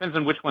 Depends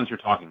on which ones you're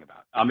talking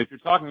about. If you're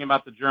talking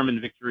about the German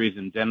victories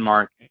in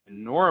Denmark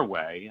and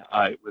Norway,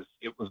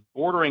 it was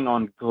bordering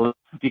on gloom,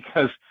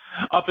 because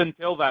up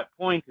until that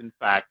point, in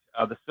fact,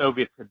 the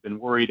Soviets had been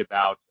worried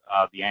about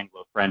the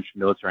Anglo-French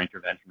military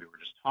intervention we were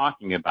just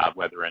talking about,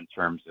 whether in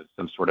terms of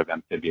some sort of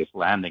amphibious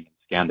landing in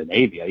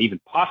Scandinavia, even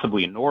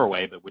possibly in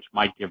Norway, but which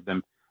might give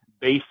them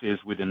bases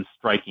within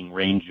striking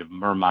range of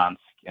Murmansk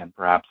and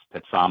perhaps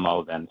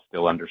Petsamo, then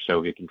still under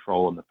Soviet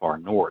control in the far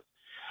north.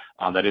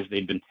 That is,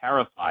 they'd been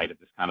terrified of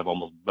this kind of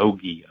almost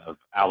bogey of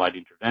Allied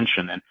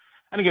intervention. And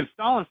again,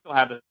 Stalin still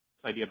had this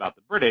idea about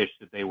the British,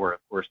 that they were, of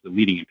course, the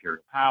leading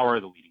imperial power,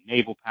 the leading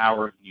naval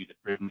power. He knew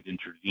that Britain had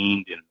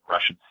intervened in the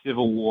Russian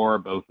Civil War,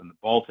 both in the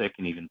Baltic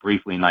and even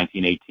briefly in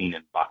 1918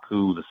 in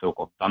Baku, the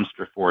so-called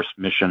Dunster Force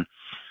mission.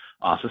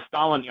 So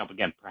Stalin,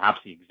 again, perhaps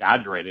he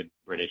exaggerated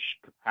British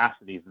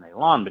capacities in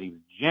Elan, but he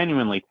was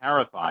genuinely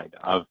terrified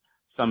of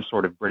some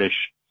sort of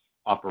British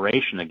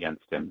operation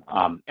against him.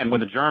 And when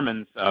the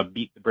Germans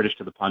beat the British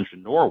to the punch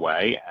in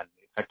Norway and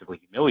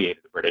effectively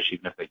humiliated the British,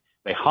 even if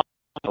they hung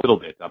a little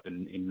bit up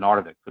in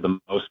Narvik for the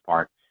most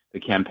part, the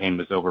campaign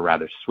was over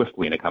rather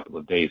swiftly in a couple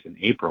of days in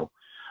April.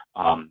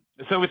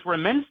 The Soviets were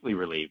immensely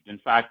relieved. In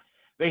fact,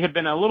 they had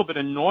been a little bit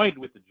annoyed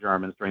with the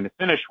Germans during the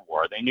Finnish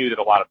War. They knew that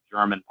a lot of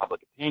German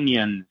public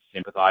opinion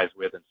sympathized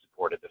with and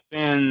supported the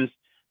Finns.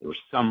 There were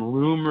some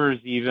rumors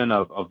even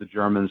of the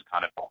Germans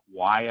kind of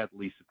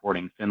quietly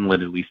supporting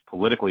Finland, at least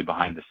politically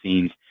behind the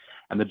scenes.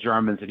 And the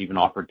Germans had even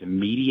offered to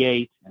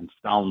mediate, and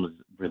Stalin was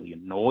really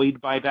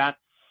annoyed by that.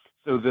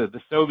 So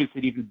the Soviets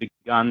had even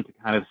begun to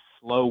kind of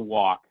slow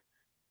walk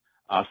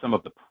some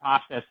of the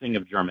processing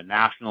of German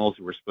nationals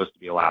who were supposed to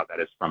be allowed, that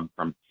is,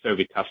 from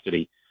Soviet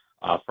custody,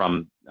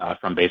 from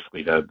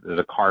basically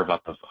the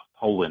carve-up of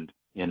Poland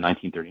in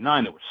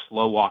 1939. They were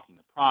slow walking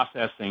the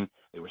processing.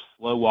 They were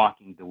slow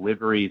walking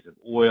deliveries of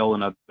oil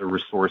and other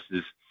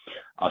resources.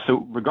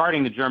 So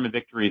regarding the German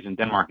victories in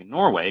Denmark and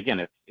Norway,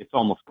 again, it's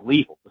almost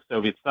gleeful. The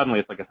Soviets suddenly,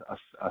 it's like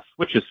a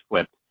switch is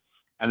flipped,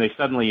 and they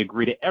suddenly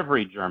agree to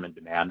every German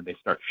demand, and they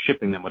start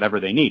shipping them whatever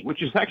they need,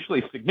 which is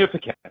actually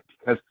significant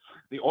because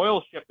the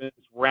oil shipments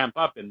ramp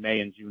up in May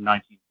and June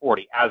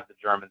 1940 as the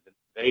Germans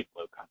invade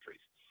Low Countries.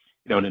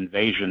 An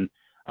invasion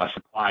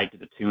supplied to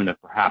the tune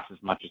of perhaps as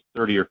much as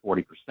 30 or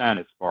 40%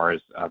 as far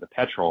as the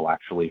petrol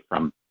actually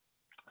from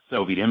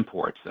Soviet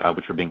imports,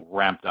 which were being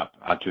ramped up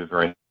to a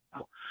very high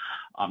level.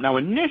 Now,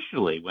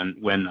 initially, when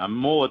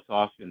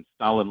Molotov and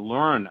Stalin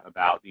learn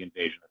about the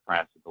invasion of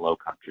France of the Low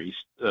Countries,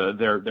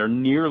 they're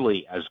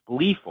nearly as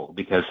gleeful,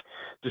 because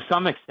to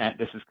some extent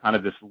this is kind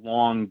of this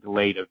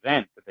long-delayed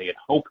event that they had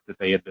hoped that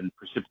they had been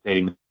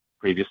precipitating the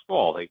previous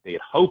fall. They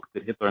had hoped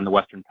that Hitler and the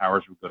Western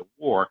powers would go to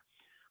war.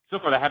 So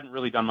far, they hadn't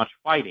really done much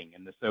fighting,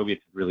 and the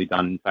Soviets had really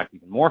done, in fact,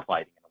 even more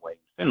fighting in a way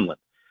in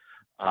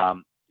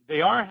Finland.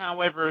 They are,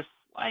 however,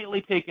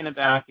 slightly taken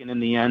aback and in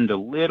the end a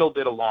little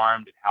bit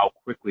alarmed at how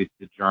quickly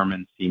the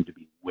Germans seemed to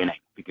be winning,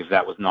 because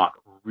that was not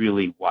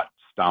really what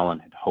Stalin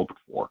had hoped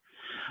for.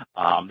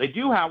 They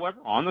do, however,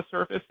 on the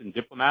surface and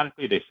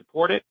diplomatically, they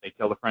support it. They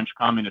tell the French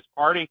Communist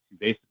Party to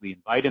basically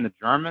invite in the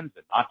Germans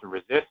and not to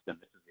resist, and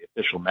this is the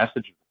official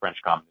message of the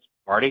French Communist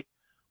Party.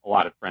 A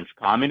lot of French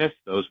communists,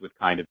 those with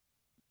kind of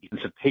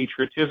sense of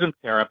patriotism,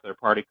 tear up their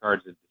party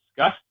cards in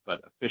disgust,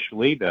 but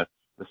officially the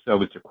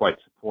Soviets are quite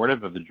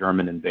supportive of the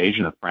German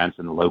invasion of France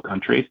and the Low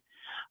Countries.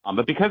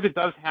 But because it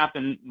does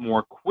happen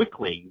more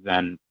quickly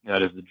than,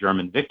 that is, the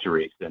German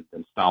victories than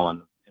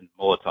Stalin and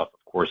Molotov,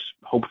 of course,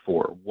 hoped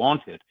for or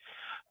wanted,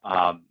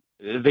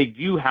 they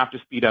do have to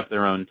speed up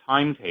their own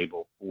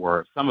timetable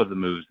for some of the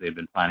moves they've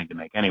been planning to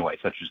make anyway,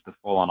 such as the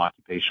full-on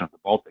occupation of the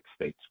Baltic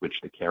states,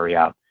 which they carry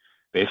out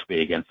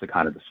basically against the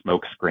kind of the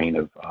smoke screen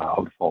of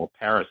the fall of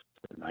Paris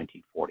in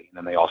 1940. And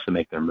then they also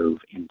make their move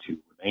into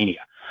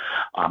Romania.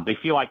 They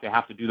feel like they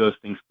have to do those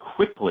things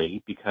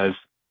quickly because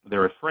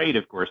they're afraid,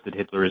 of course, that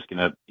Hitler is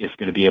going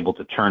to be able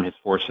to turn his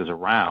forces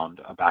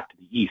around back to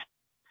the east.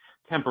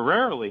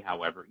 Temporarily,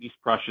 however, East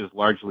Prussia is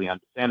largely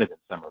undefended in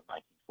summer of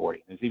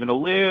 1940. There's even a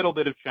little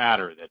bit of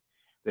chatter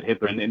that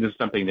Hitler, and this is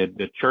something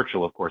that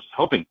Churchill, of course, is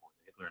hoping for,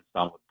 that Hitler and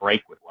Stalin would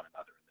break with one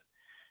another,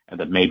 and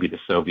that maybe the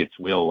Soviets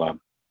will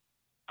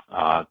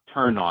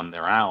turn on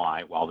their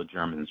ally while the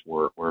Germans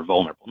were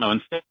vulnerable. No,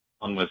 instead,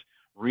 Stalin was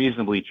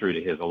reasonably true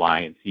to his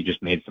alliance. He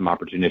just made some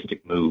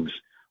opportunistic moves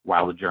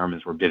while the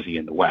Germans were busy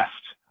in the West.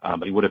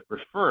 But he would have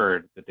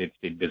preferred that they'd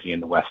stayed busy in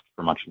the West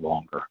for much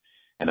longer,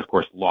 and of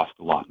course lost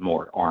a lot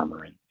more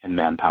armor and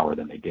manpower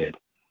than they did.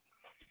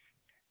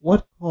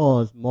 What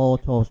caused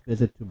Molotov's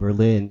visit to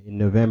Berlin in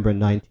November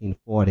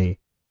 1940,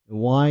 and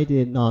why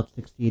did it not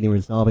succeed in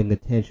resolving the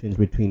tensions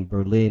between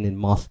Berlin and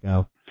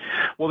Moscow?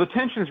 Well, the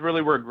tensions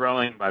really were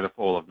growing by the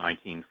fall of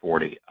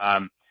 1940.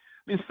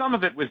 Some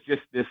of it was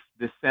just this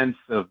sense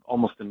of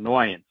almost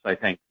annoyance, I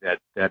think,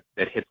 that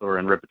Hitler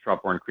and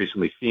Ribbentrop were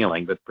increasingly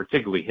feeling, but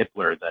particularly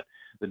Hitler, that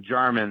the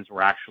Germans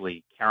were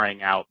actually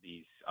carrying out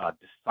these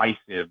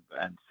decisive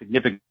and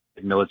significant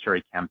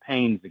military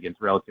campaigns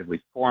against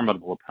relatively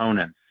formidable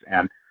opponents,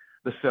 and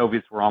the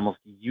Soviets were almost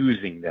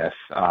using this,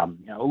 a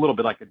little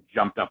bit like a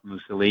jumped-up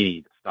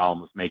Mussolini. Stalin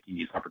was making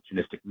these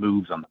opportunistic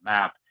moves on the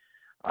map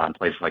in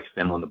places like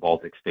Finland, the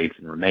Baltic states,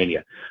 and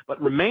Romania.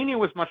 But Romania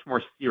was much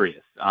more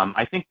serious.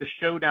 I think the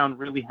showdown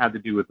really had to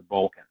do with the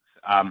Balkans.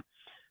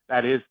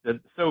 That is, the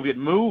Soviet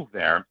move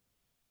there,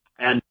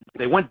 and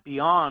they went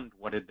beyond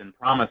what had been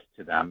promised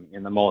to them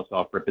in the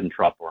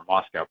Molotov-Ribbentrop or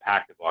Moscow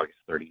Pact of August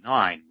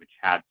 1939, which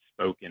had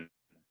spoken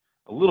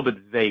a little bit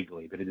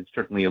vaguely, but it had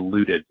certainly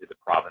alluded to the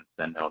province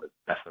then known as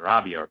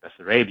Bessarabia or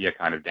Bessarabia,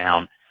 kind of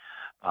down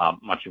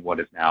much of what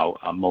is now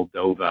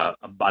Moldova,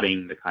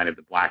 abutting the kind of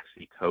the Black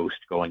Sea coast,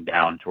 going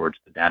down towards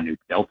the Danube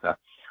Delta.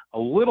 A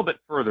little bit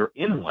further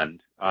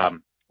inland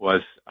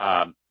was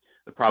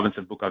the province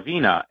of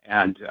Bukovina,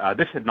 and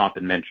this had not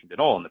been mentioned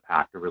at all in the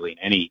pact or really in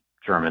any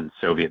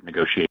German-Soviet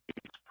negotiations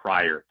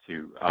prior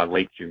to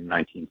late June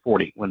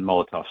 1940, when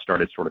Molotov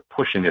started sort of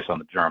pushing this on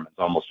the Germans,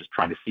 almost just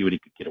trying to see what he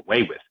could get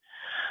away with.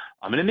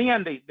 And in the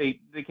end,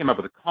 they came up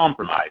with a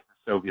compromise.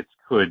 The Soviets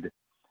could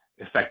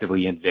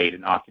effectively invade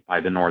and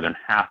occupy the northern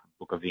half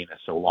of Bukovina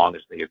so long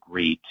as they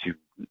agreed to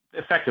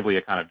effectively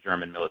a kind of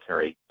German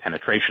military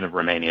penetration of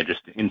Romania,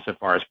 just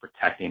insofar as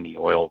protecting the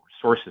oil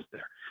resources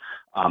there.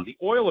 The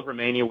oil of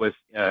Romania was,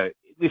 at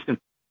least in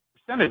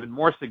percentage,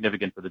 more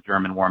significant for the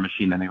German war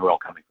machine than the oil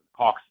coming from the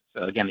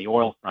Caucasus. Again, the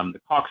oil from the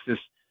Caucasus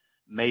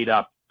made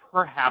up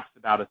perhaps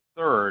about a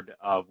third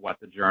of what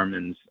the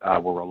Germans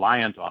were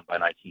reliant on by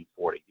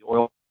 1940. The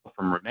oil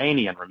from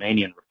Romania and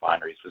Romanian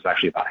refineries was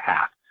actually about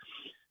half.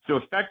 So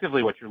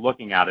effectively what you're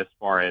looking at as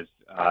far as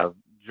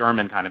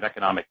German kind of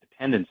economic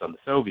dependence on the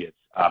Soviets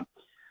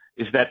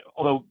is that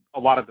although a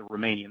lot of the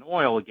Romanian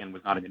oil, again,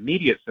 was not in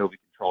immediate Soviet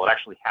control, it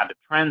actually had to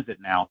transit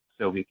now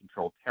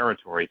Soviet-controlled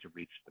territory to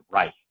reach the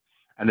Reich.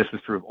 And this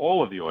was true of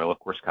all of the oil, of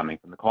course, coming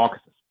from the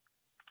Caucasus.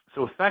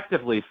 So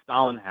effectively,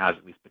 Stalin has,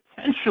 at least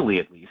potentially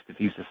at least, if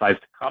he decides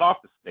to cut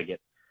off the spigot,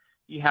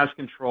 he has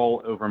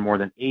control over more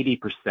than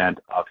 80%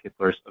 of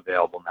Hitler's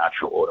available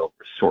natural oil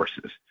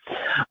resources.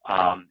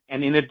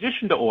 And in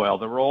addition to oil,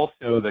 there were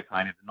also the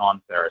kind of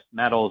non-ferrous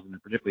metals,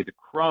 and particularly the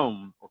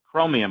chrome or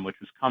chromium, which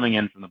was coming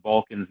in from the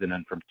Balkans and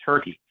then from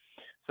Turkey.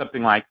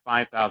 Something like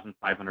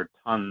 5,500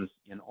 tons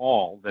in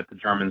all that the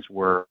Germans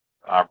were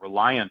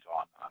reliant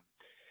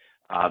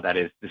on. That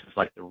is, this is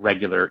like the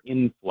regular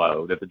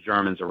inflow that the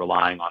Germans are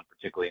relying on,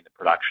 particularly in the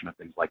production of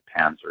things like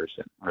panzers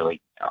and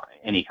really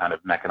any kind of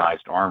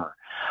mechanized armor.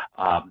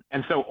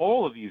 And so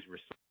all of these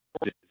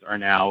resources are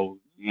now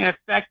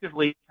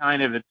effectively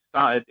kind of at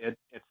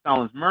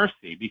Stalin's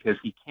mercy, because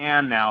he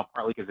can now,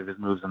 partly because of his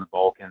moves in the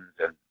Balkans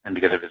and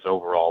because of his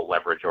overall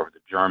leverage over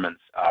the Germans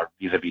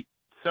vis-a-vis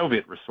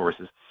Soviet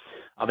resources,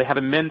 they have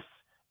immense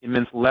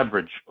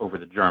leverage over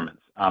the Germans.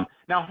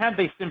 Now, had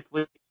they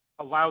simply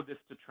allowed this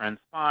to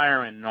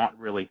transpire and not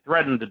really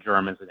threatened the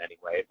Germans in any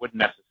way, it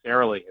wouldn't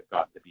necessarily have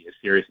gotten to be as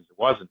serious as it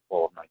was in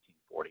fall of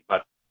 1940.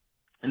 But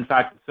in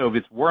fact, the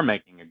Soviets were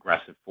making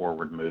aggressive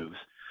forward moves,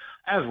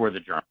 as were the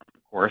Germans.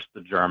 Of course,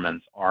 the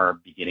Germans are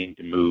beginning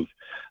to move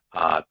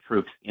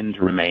troops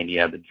into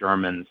Romania. The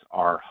Germans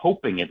are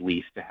hoping at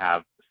least to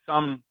have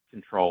some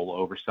control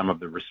over some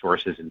of the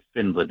resources in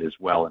Finland as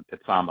well, in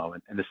Petsamo,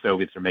 and the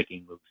Soviets are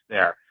making moves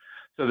there.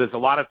 So there's a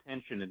lot of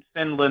tension in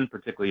Finland,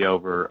 particularly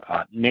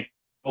over nickel,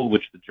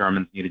 which the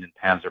Germans needed in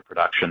panzer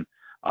production.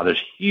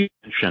 There's huge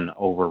tension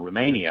over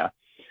Romania.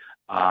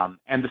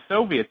 And the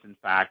Soviets, in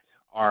fact,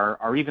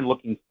 are even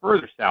looking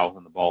further south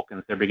in the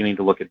Balkans. They're beginning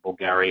to look at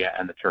Bulgaria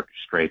and the Turkish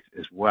Straits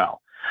as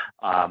well.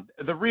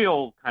 The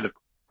real kind of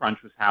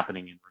crunch was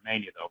happening in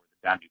Romania, though, over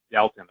the Danube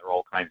Delta, and there are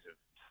all kinds of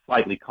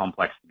slightly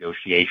complex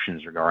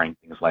negotiations regarding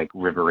things like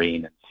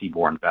riverine and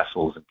seaborne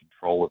vessels and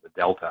control of the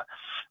Delta.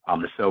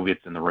 The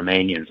Soviets and the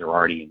Romanians are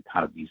already in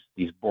kind of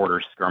these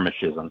border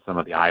skirmishes on some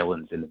of the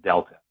islands in the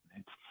Delta.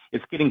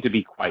 It's getting to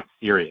be quite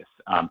serious.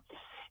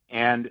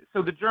 And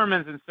so the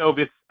Germans and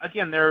Soviets,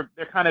 again, they're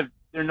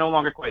no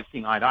longer quite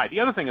seeing eye to eye.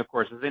 The other thing, of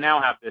course, is they now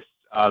have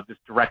this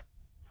direct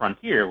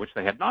frontier, which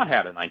they had not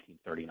had in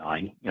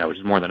 1939, which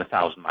is more than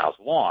 1,000 miles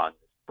long,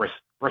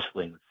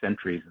 bristling with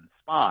sentries and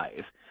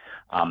spies.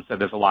 So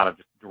there's a lot of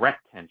just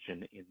direct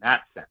tension in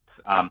that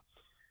sense.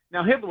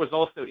 Now, Hitler was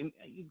also,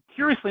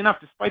 curiously enough,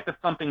 despite the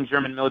thumping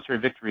German military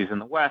victories in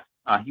the West,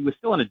 he was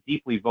still in a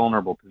deeply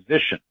vulnerable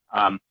position,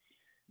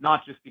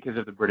 not just because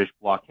of the British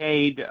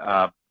blockade.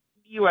 The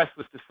U.S.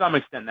 was to some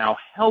extent now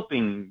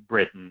helping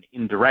Britain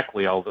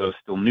indirectly, although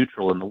still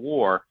neutral in the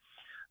war.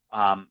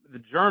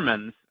 The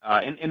Germans,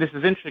 and this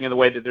is interesting in the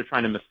way that they're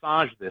trying to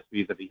massage this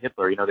vis-a-vis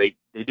Hitler.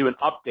 They do an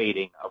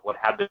updating of what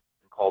had been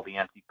called the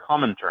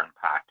Anti-Comintern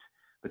Pact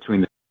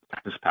between the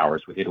Axis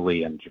powers with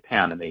Italy and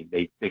Japan, and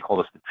they call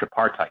this the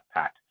Tripartite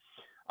Pact.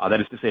 That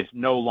is to say, it's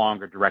no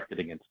longer directed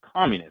against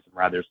communism,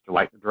 rather it's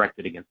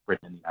directed against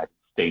Britain and the United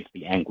States,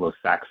 the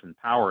Anglo-Saxon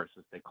powers,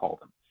 as they call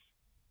them.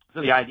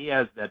 So the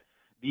idea is that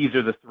these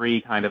are the three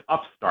kind of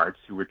upstarts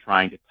who were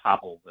trying to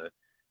topple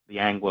the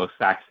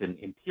Anglo-Saxon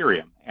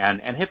imperium,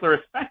 and Hitler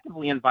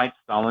effectively invites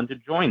Stalin to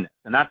join this,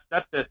 and that's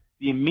the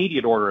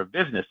immediate order of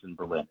business in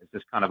Berlin, is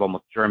this kind of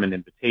almost German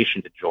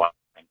invitation to join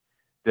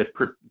the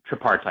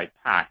Tripartite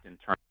Pact in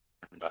terms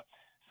of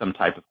some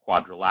type of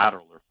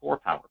quadrilateral or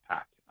four-power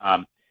pact.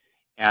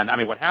 And I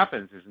mean, what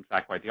happens is in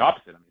fact quite the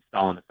opposite. I mean,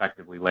 Stalin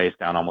effectively lays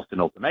down almost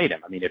an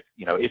ultimatum. I mean,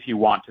 if you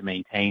want to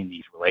maintain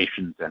these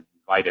relations and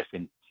invite us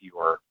into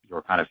your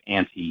kind of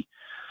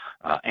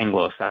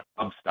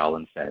Anglo-Saxon,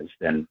 Stalin says,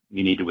 then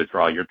you need to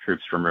withdraw your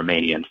troops from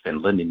Romania and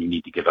Finland, and you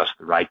need to give us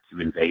the right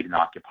to invade and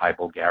occupy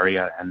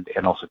Bulgaria and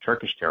also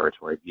Turkish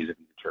territory vis-a-vis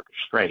the Turkish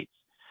Straits.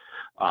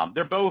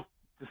 They're both,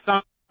 to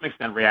some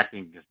extent,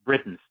 reacting against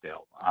Britain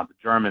still. The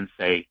Germans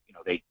say,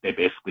 they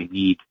basically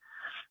need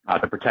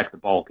to protect the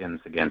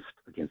Balkans against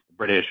the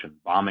British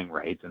and bombing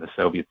raids, and the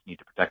Soviets need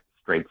to protect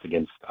the Straits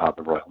against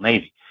the Royal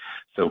Navy.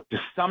 So to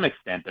some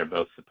extent, they're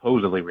both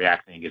supposedly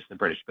reacting against the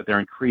British, but they're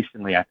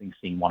increasingly, I think,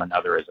 seeing one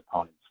another as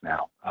opponents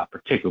now,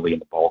 particularly in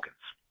the Balkans.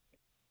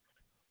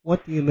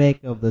 What do you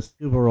make of the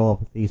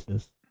Suvorov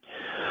thesis?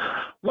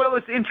 Well,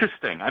 it's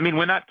interesting. I mean,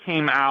 when that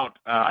came out,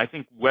 I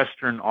think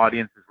Western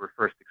audiences were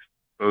first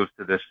exposed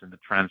to this in the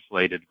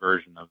translated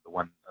version of the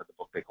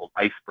book they called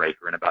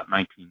Icebreaker in about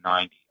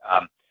 1990.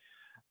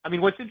 I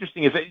mean, what's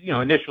interesting is that,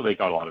 initially it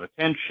got a lot of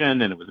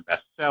attention and it was a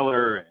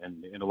bestseller,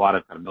 and a lot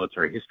of kind of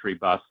military history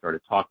buffs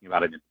started talking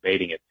about it and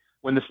debating it.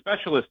 When the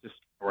specialist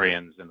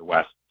historians in the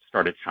West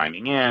started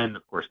chiming in,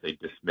 of course, they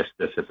dismissed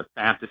this as a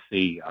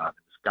fantasy. There was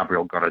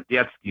Gabriel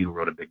Gorodetzky, who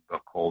wrote a big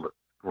book called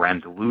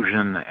Grand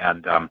Illusion,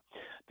 and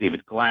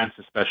David Glantz,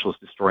 a specialist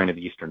historian of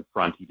the Eastern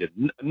Front. He did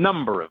a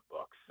number of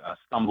books.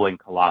 Stumbling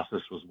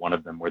Colossus was one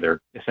of them, where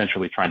they're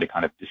essentially trying to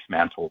kind of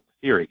dismantle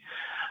the theory.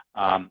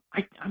 I'm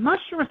not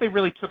sure if they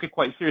really took it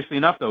quite seriously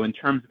enough, though, in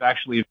terms of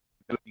actually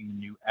developing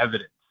new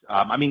evidence.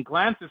 I mean,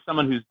 Glantz is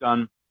someone who's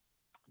done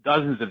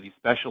dozens of these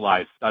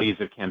specialized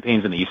studies of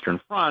campaigns in the Eastern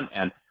Front,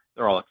 and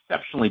they're all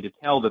exceptionally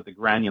detailed at the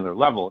granular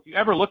level. If you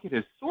ever look at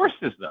his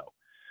sources, though,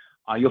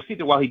 you'll see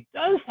that while he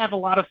does have a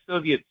lot of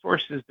Soviet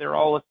sources, they're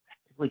all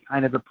effectively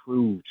kind of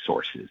approved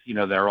sources.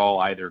 They're all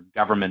either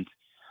government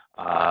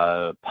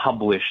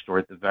published or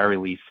at the very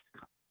least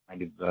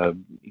kind of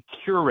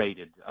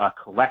curated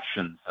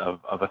collections of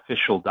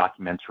official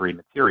documentary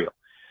material.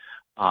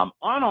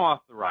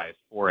 Unauthorized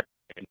for it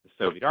in the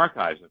Soviet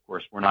archives, of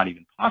course, were not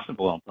even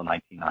possible until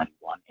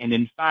 1991. And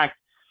in fact,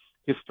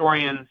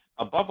 historians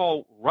above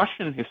all,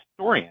 Russian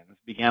historians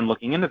began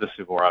looking into the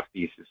Suvorov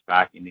thesis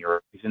back in the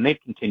early 80s, and they've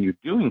continued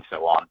doing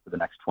so on for the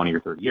next 20 or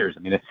 30 years.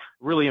 I mean, a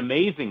really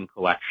amazing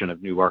collection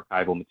of new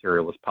archival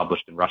material was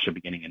published in Russia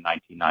beginning in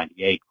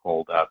 1998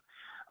 called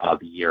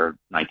The Year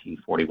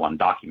 1941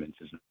 Documents,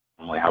 is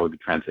normally how it would be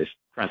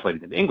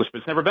translated into English, but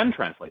it's never been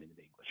translated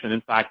into English. And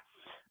in fact,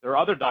 there are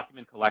other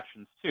document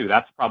collections too.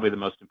 That's probably the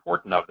most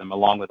important of them,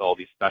 along with all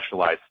these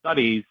specialized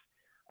studies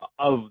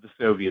of the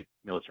Soviet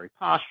military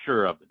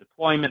posture, of the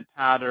deployment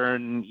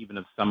pattern, even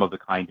of some of the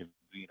kind of,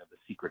 the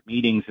secret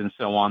meetings and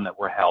so on that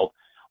were held.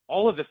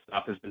 All of this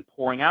stuff has been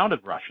pouring out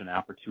of Russia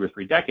now for 2 or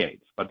 3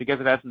 decades. But because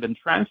it hasn't been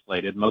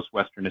translated, most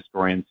Western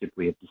historians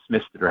simply have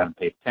dismissed it or haven't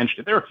paid attention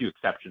to it. There are a few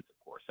exceptions,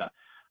 of course.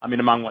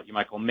 Among what you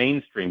might call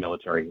mainstream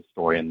military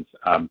historians,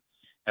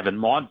 Evan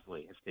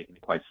Maudsley has taken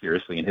it quite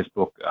seriously in his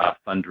book,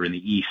 Thunder in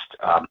the East.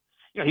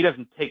 He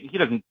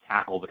doesn't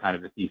tackle the kind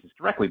of the thesis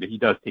directly, but he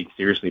does take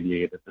seriously the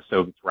idea that the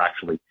Soviets were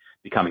actually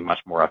becoming much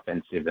more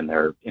offensive in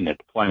their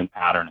deployment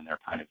pattern and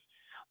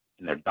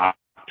in their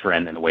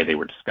doctrine and the way they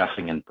were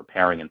discussing and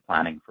preparing and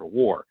planning for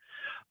war.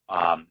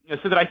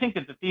 So that I think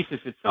that the thesis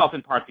itself,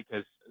 in part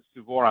because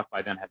Suvorov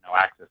by then had no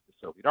access to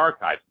Soviet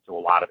archives, and so a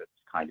lot of it's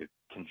kind of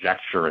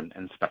conjecture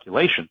and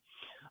speculation.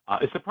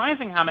 It's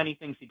surprising how many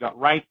things he got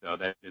right, though,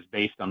 that is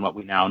based on what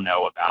we now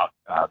know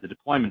about the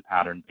deployment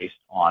pattern based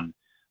on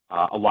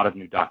a lot of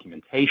new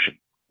documentation.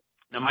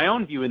 Now, my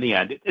own view in the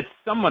end, it's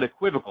somewhat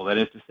equivocal. That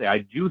is to say, I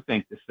do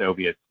think the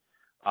Soviets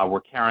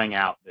were carrying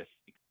out this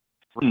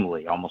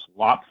extremely, almost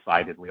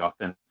lopsidedly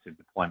offensive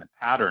deployment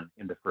pattern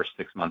in the first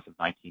 6 months of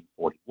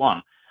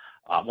 1941.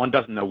 One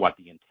doesn't know what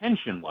the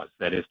intention was.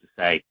 That is to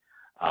say,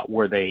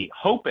 were they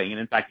hoping, and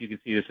in fact, you can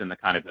see this in the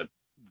kind of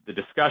the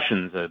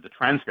discussions, the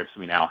transcripts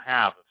we now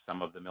have of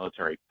some of the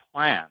military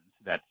plans,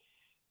 that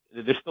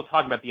they're still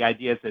talking about the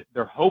ideas that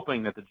they're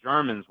hoping that the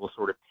Germans will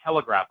sort of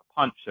telegraph a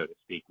punch, so to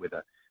speak, with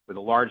a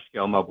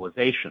large-scale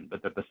mobilization,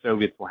 but that the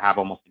Soviets will have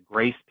almost a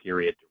grace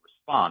period to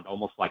respond,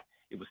 almost like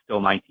it was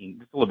still it's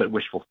a little bit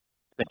wishful,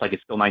 like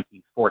it's still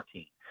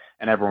 1914,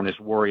 and everyone is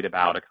worried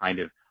about a kind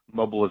of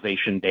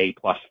mobilization day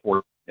plus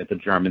 4 that the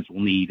Germans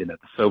will need, and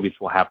that the Soviets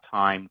will have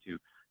time to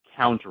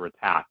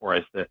counterattack,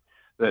 whereas the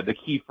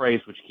key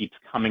phrase which keeps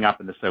coming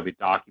up in the Soviet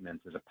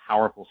documents is a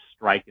powerful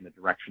strike in the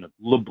direction of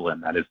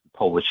Lublin, that is the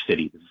Polish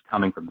city. This is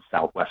coming from the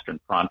southwestern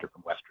front or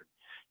from western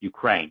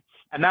Ukraine.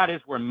 And that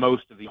is where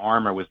most of the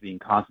armor was being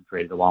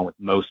concentrated, along with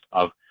most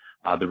of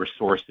the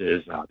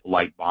resources, the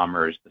light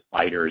bombers, the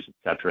fighters,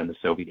 etc., and the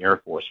Soviet Air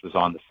Force was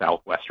on the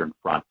southwestern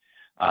front,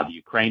 the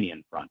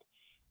Ukrainian front.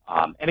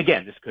 And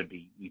again,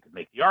 you could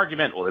make the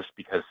argument, well, this is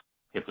because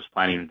Hitler was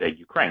planning to invade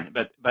Ukraine.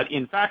 But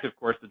in fact, of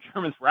course, the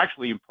Germans were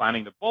actually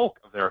planning the bulk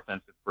of their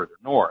offensive further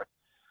north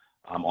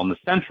on the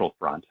central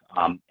front,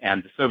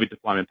 and the Soviet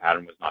deployment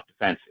pattern was not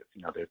defensive.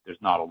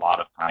 There's not a lot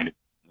of kind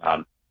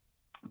of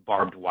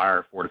barbed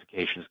wire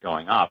fortifications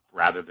going up.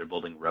 Rather, they're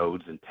building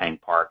roads and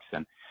tank parks,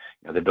 and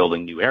they're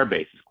building new air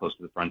bases close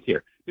to the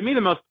frontier. To me,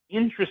 the most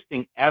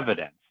interesting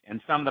evidence,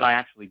 and some that I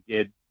actually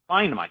did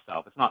find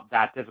myself, it's not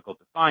that difficult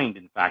to find,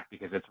 in fact,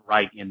 because it's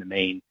right in the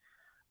main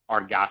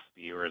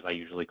Argospi, or as I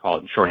usually call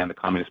it in shorthand, the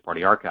Communist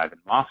Party archive in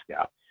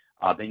Moscow.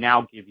 They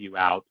now give you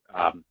out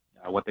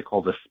what they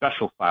call the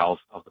special files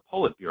of the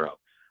Politburo,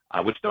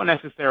 which don't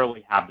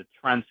necessarily have the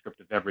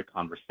transcript of every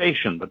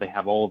conversation, but they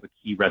have all the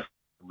key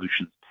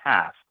resolutions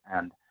passed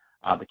and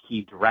the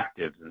key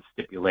directives and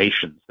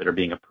stipulations that are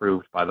being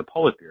approved by the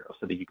Politburo,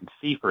 so that you can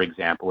see, for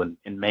example,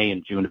 in May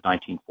and June of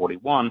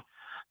 1941,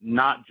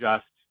 not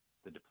just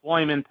the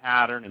deployment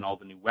pattern and all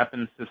the new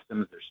weapon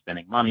systems they're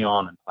spending money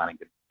on and planning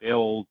to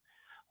build,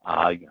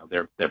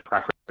 their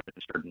preference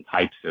for certain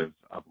types of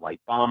light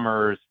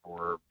bombers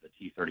for the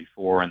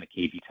T-34 and the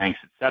KV tanks,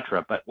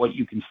 etc. But what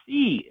you can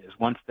see is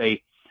once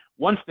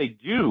they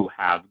do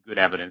have good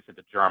evidence that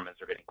the Germans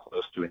are getting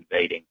close to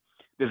invading,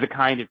 there's a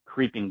kind of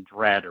creeping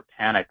dread or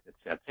panic that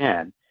sets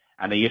in,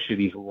 and they issue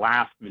these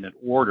last-minute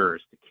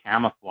orders to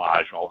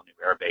camouflage all the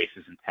new air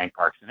bases and tank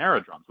parks and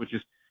aerodromes, which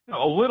is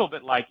a little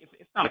bit like,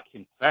 it's not a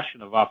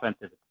confession of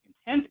offensive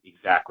intent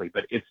exactly,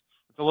 but it's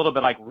a little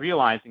bit like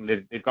realizing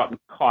that they've gotten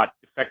caught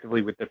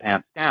effectively with their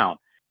pants down.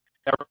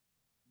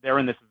 They're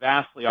in this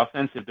vastly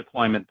offensive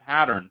deployment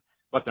pattern,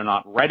 but they're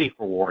not ready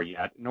for war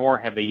yet, nor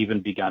have they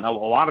even begun. A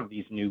lot of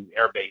these new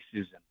air bases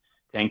and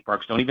tank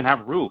parks don't even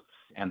have roofs,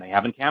 and they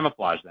haven't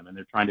camouflaged them, and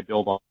they're trying to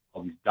build all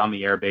these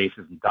dummy air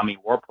bases and dummy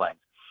warplanes.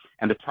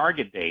 And the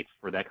target dates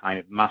for that kind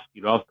of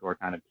Maskirovka or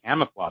kind of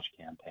camouflage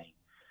campaign,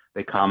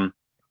 they come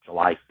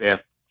July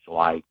 5th,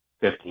 July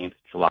 15th,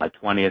 July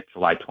 20th,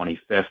 July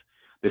 25th.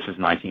 This is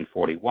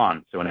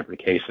 1941. So in every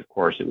case, of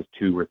course, it was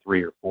 2 or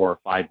 3 or 4 or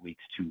 5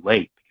 weeks too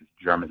late because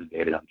the Germans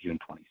invaded on June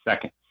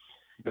 22nd.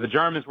 But the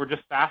Germans were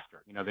just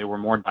faster. They were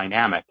more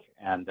dynamic,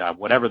 and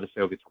whatever the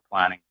Soviets were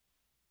planning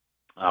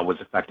was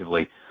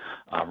effectively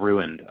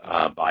ruined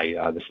by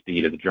the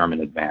speed of the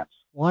German advance.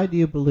 Why do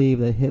you believe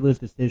that Hitler's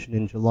decision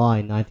in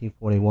July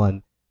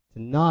 1941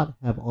 to not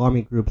have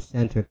army groups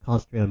center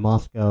concentrated on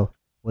Moscow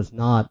was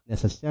not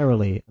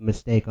necessarily a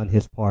mistake on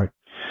his part?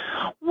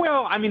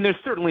 Well, there's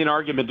certainly an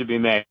argument to be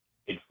made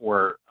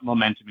for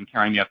momentum in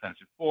carrying the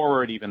offensive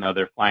forward, even though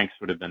their flanks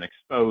would have been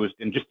exposed,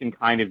 and just in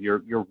kind of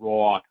your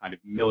raw kind of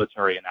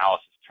military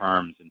analysis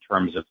terms, in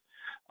terms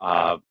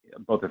of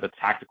both at the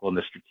tactical and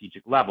the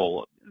strategic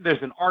level,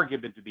 there's an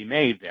argument to be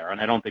made there,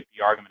 and I don't think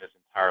the argument is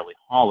entirely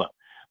hollow.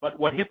 But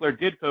what Hitler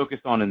did focus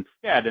on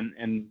instead,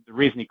 and the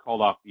reason he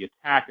called off the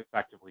attack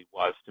effectively,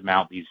 was to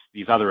mount these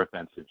other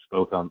offensives,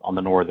 both on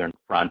the northern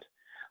front,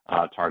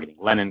 targeting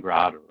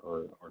Leningrad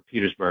or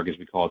Petersburg, as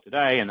we call it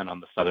today, and then on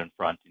the southern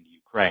front into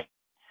Ukraine.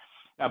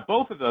 Now,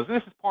 both of those, and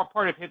this is part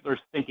of Hitler's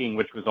thinking,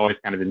 which was always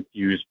kind of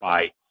infused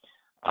by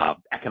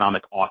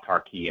economic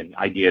autarky and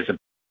ideas of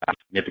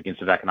significance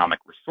of economic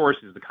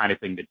resources, the kind of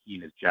thing that he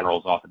and his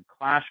generals often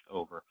clashed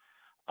over.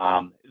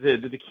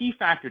 The key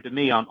factor to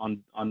me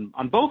on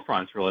both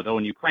fronts, really, though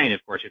in Ukraine,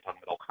 of course, you're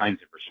talking about all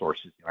kinds of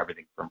resources,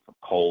 everything from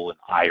coal and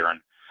iron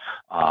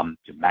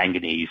to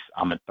manganese,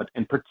 but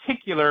in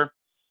particular,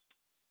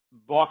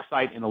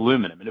 bauxite and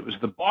aluminum. And it was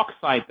the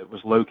bauxite that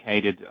was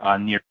located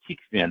near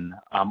Tikhvin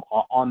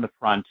on the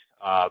front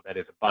that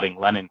is abutting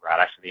Leningrad.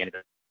 Actually, they ended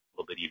up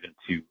a little bit even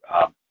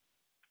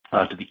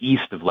to the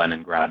east of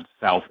Leningrad,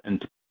 south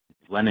into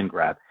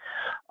Leningrad.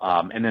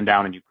 And then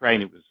down in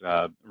Ukraine, it was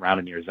around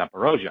and near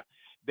Zaporozhye.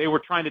 They were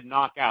trying to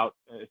knock out,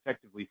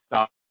 effectively,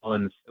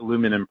 Stalin's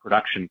aluminum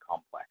production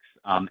complex.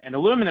 And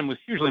aluminum was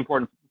hugely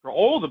important for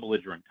all the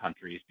belligerent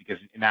countries, because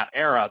in that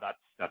era,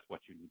 that's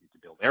what you needed to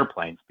build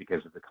airplanes,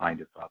 because of the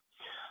kind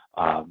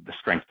of the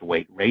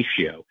strength-to-weight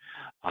ratio.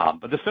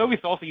 But the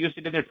Soviets also used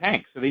it in their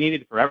tanks, so they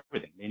needed it for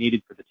everything. They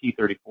needed it for the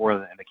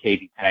T-34 and the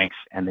KV tanks,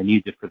 and they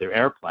needed it for their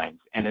airplanes.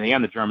 And in the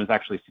end, the Germans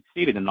actually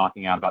succeeded in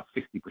knocking out about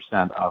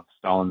 60% of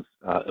Stalin's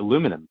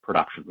aluminum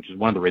production, which is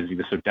one of the reasons he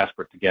was so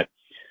desperate to get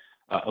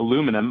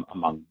aluminum,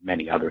 among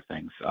many other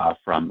things,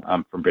 from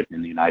Britain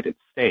and the United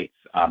States.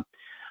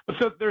 But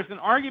so there's an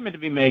argument to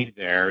be made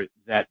there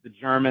that the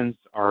Germans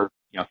are,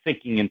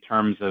 thinking in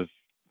terms of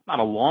not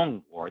a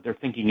long war. They're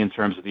thinking in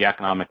terms of the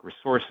economic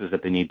resources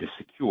that they need to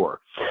secure.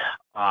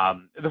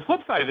 The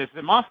flip side of this is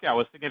that Moscow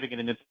was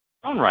significant in its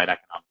own right,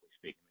 economically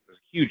speaking. It was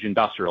a huge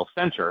industrial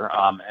center,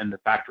 and the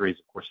factories,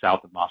 of course,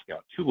 south of Moscow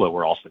at Tula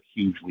were also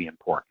hugely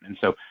important. And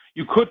so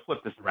you could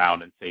flip this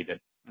around and say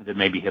that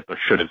maybe Hitler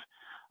should have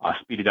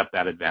speeded up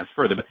that advance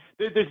further. But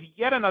there's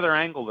yet another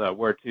angle, though,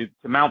 where to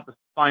mount the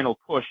final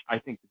push, I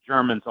think the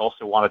Germans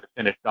also wanted to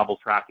finish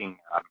double-tracking,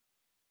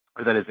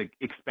 or that is,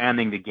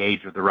 expanding the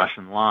gauge of the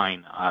Russian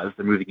line as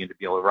they're moving into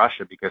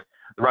Belarusia, because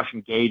the Russian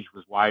gauge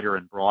was wider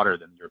and broader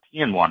than the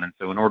European one. And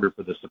so in order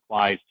for the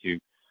supplies to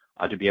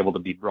be able to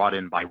be brought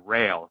in by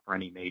rail for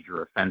any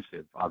major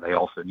offensive, they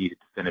also needed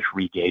to finish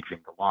re-gauging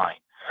the line.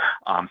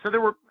 So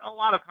there were a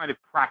lot of kind of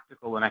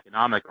practical and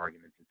economic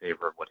arguments in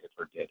favor of what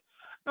Hitler did.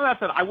 Now, that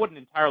said, I wouldn't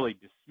entirely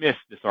dismiss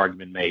this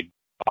argument made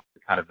by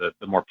kind of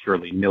the more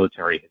purely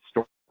military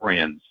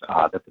historians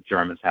that the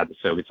Germans had the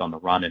Soviets on the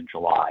run in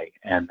July,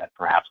 and that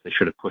perhaps they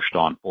should have pushed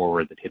on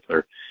forward, that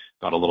Hitler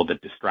got a little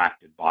bit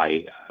distracted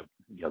by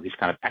these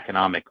kind of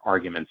economic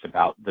arguments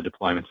about the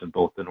deployments of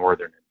both the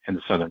northern and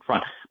the southern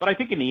front. But I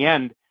think in the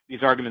end,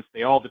 these arguments,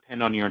 they all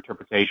depend on your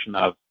interpretation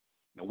of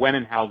when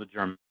and how the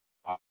Germans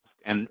lost.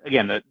 And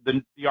again,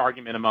 the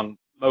argument among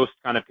most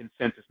kind of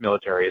consensus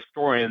military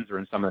historians, or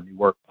in some of the new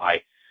work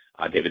by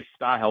David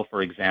Stahel,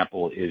 for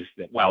example, is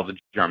that, well, the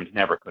Germans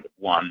never could have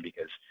won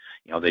because,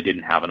 they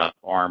didn't have enough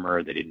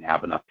armor, they didn't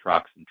have enough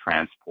trucks and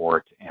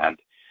transport, and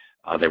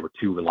they were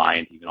too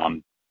reliant even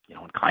on,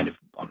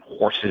 on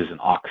horses and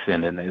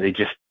oxen, and they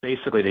just,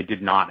 basically, they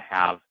did not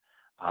have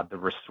the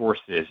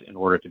resources in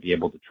order to be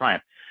able to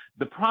triumph.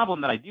 The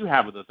problem that I do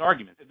have with those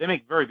arguments, they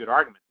make very good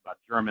arguments about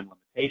German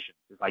limitations,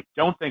 is I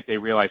don't think they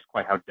realized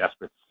quite how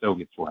desperate the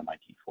Soviets were in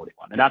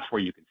 1941, and that's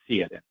where you can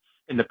see it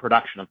in the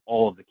production of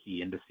all of the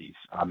key indices,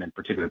 in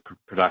particular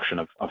production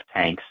of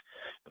tanks,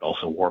 but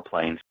also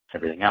warplanes,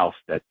 everything else,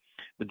 that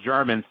the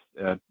Germans,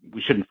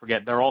 we shouldn't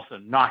forget, they're also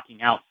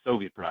knocking out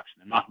Soviet production.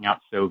 They're knocking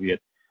out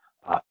Soviet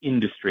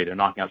industry. They're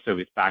knocking out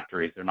Soviet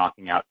factories. They're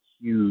knocking out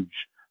huge,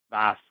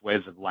 vast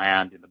swathes of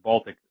land. In the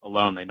Baltic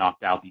alone, they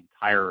knocked out the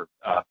entire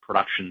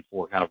production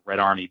for kind of Red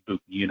Army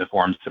boot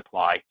uniform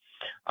supply.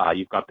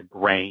 You've got the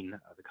grain,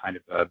 the kind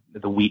of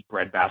the wheat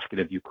breadbasket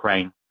of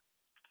Ukraine.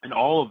 In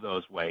all of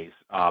those ways,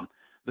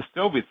 the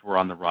Soviets were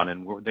on the run,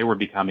 and they were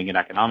becoming, in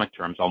economic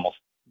terms, almost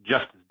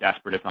just as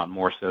desperate, if not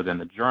more so, than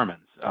the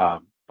Germans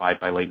by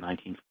late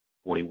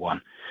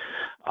 1941.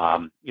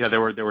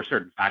 There were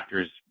certain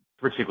factors,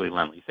 particularly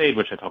Lend-Lease aid,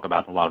 which I talk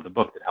about in a lot of the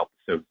book, that helped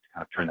the Soviets to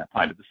kind of turn that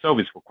tide. But the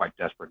Soviets were quite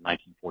desperate in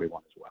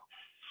 1941 as well.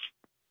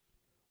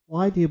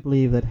 Why do you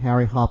believe that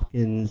Harry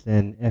Hopkins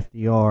and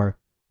FDR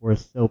were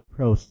so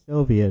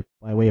pro-Soviet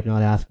by way of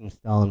not asking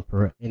Stalin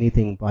for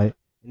anything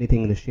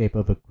in the shape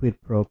of a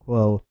quid pro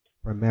quo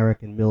for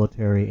American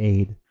military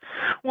aid?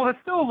 Well, it's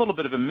still a little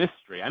bit of a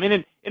mystery. I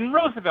mean, in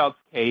Roosevelt's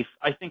case,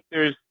 I think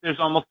there's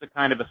almost a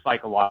kind of a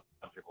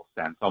psychological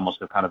sense,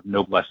 almost a kind of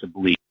noblesse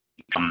oblige,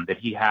 that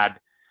he had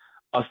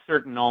a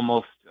certain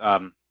almost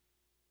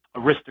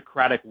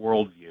aristocratic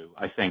worldview,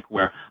 I think,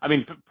 where, I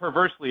mean,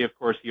 perversely, of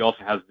course, he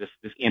also has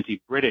this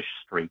anti-British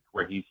streak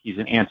where he's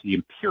an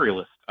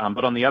anti-imperialist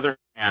But on the other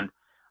hand,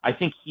 I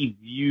think he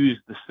views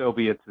the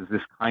Soviets as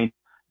this kind of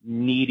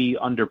needy,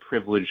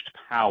 underprivileged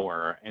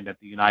power, and that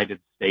the United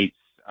States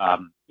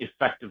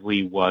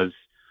effectively was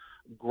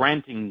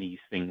granting these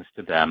things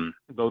to them,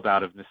 both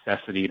out of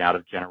necessity and out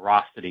of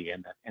generosity,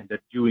 and that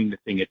doing the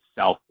thing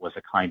itself was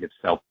a kind of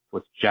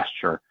selfless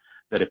gesture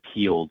that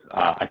appealed,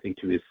 I think,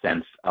 to his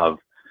sense of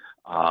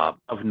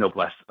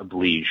noblesse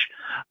oblige.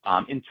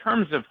 In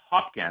terms of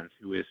Hopkins,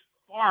 who is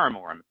far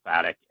more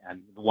emphatic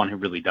and the one who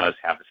really does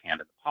have his hand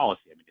in the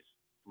policy, I mean, it's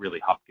really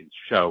Hopkins'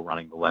 show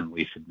running the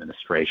Lend-Lease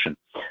administration.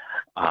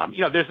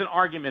 There's an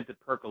argument that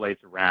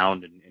percolates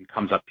around and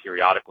comes up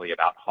periodically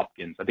about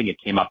Hopkins. I think it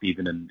came up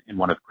even in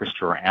one of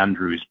Christopher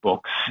Andrews'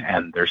 books,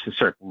 and there's a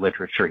certain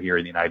literature here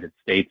in the United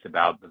States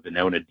about the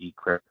Venona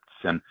decrypts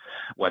and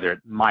whether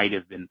it might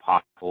have been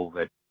possible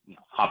that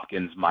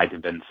Hopkins might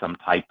have been some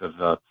type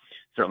of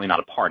certainly not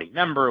a party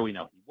member. We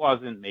know he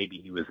wasn't. Maybe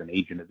he was an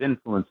agent of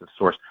influence of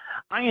sorts.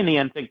 I, in the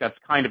end, think that's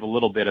kind of a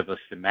little bit of a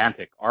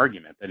semantic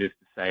argument. That is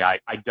to say, I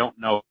don't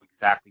know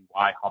exactly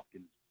why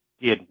Hopkins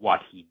did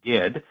what he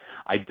did.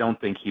 I don't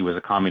think he was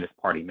a Communist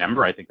Party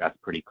member. I think that's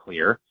pretty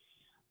clear.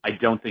 I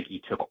don't think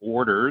he took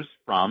orders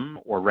from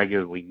or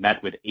regularly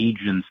met with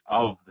agents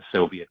of the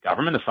Soviet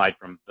government, aside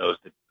from those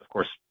that, of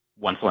course,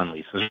 once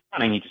Lend-Lease was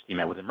running, he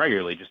met with them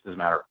regularly, just as a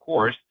matter of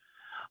course.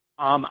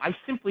 I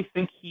simply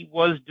think he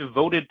was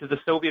devoted to the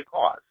Soviet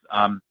cause.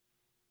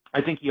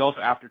 I think he also,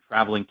 after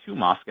traveling to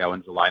Moscow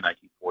in July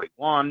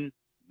 1941,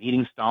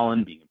 meeting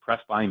Stalin, being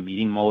impressed by him,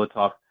 meeting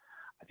Molotov,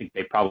 I think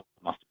they probably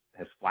must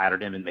have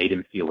flattered him and made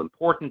him feel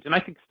important. And I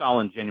think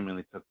Stalin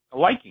genuinely took a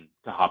liking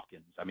to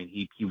Hopkins. I mean,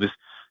 he was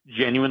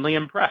genuinely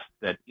impressed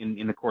that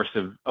in the course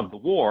of the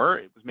war,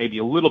 it was maybe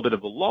a little bit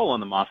of a lull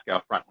on the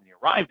Moscow front when he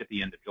arrived at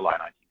the end of July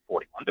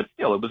 1941, but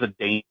still, it was a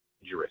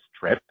dangerous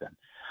trip. And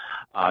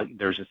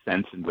there's a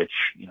sense in which,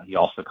 he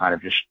also kind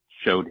of just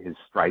showed his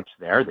stripes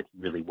there, that he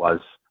really was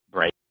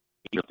brave,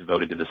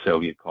 devoted to the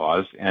Soviet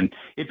cause. And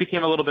it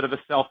became a little bit of a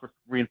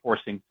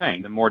self-reinforcing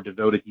thing. The more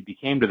devoted he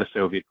became to the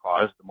Soviet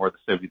cause, the more the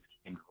Soviets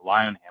came to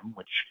rely on him,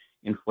 which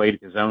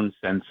inflated his own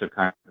sense of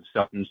kind of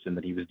self-interest and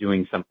that he was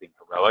doing something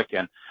heroic.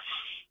 And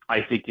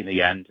I think in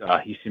the end,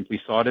 he simply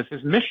saw it as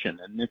his mission.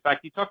 And in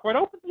fact, he talked quite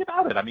openly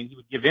about it. I mean, he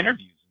would give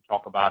interviews and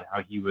talk about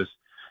how he was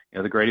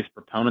the greatest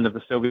proponent of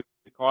the Soviet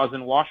cause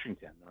in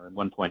Washington. Or at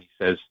one point he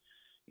says,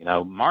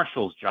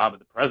 Marshall's job as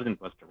the president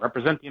was to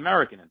represent the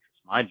American interest.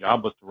 My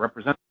job was to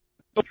represent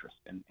the interest.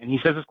 And he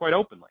says this quite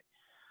openly.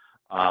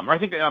 Or I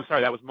think, I'm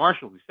sorry, that was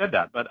Marshall who said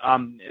that. But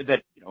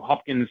that,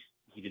 Hopkins,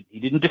 he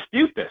didn't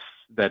dispute this,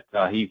 that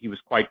he was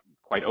quite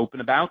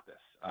open about this.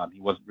 He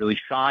wasn't really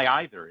shy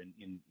either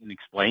in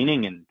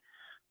explaining and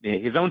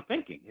his own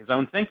thinking. His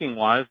own thinking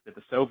was that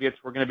the Soviets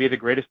were going to be the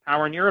greatest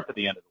power in Europe at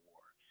the end of the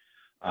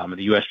war. And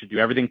the U.S. should do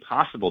everything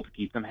possible to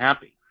keep them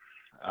happy,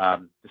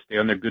 to stay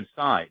on their good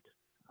side.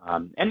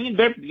 And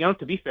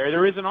to be fair,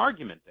 there is an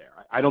argument there.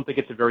 I don't think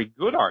it's a very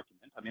good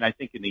argument. I mean, I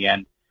think in the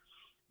end,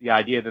 the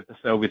idea that the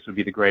Soviets would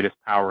be the greatest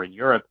power in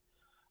Europe,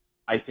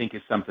 I think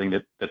is something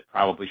that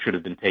probably should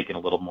have been taken a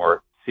little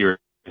more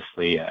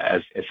seriously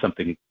as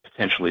something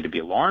potentially to be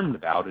alarmed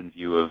about in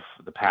view of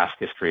the past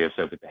history of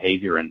Soviet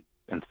behavior and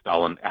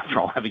Stalin, after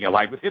all, having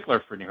allied with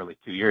Hitler for nearly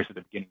 2 years at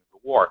the beginning of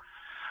the war.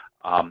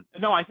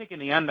 No, I think in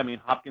the end, I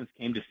mean, Hopkins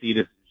came to see it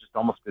as just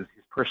almost as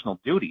his personal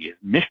duty, his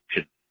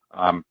mission,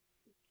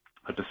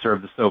 to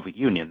serve the Soviet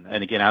Union.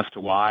 And again, as to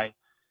why,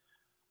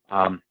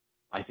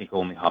 I think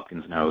only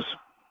Hopkins knows.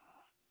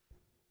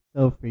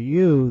 So for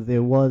you,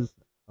 there was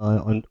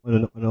an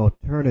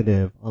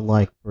alternative,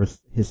 unlike for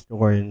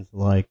historians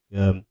like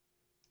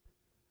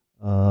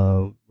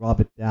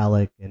Robert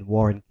Dallek and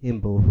Warren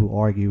Kimball, who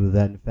argue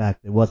that, in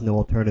fact, there was no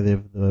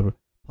alternative. The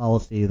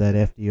policy that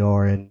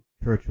FDR and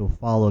Churchill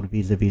followed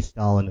vis-a-vis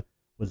Stalin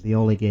was the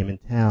only game in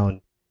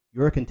town.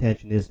 Your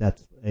contention is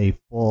that's a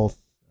false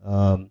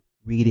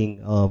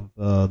reading of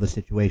the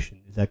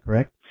situation. Is that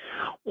correct?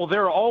 Well,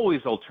 there are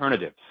always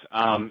alternatives.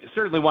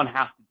 Certainly one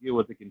has to deal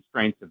with the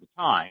constraints of the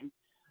time.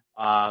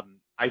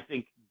 I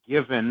think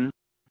given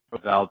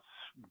Roosevelt's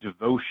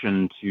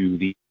devotion to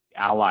the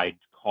Allied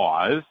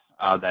cause,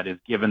 that is,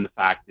 given the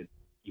fact that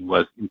he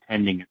was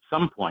intending at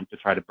some point to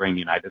try to bring the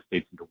United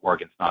States into war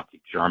against Nazi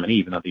Germany,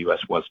 even though the U.S.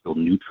 was still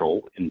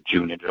neutral in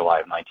June and July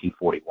of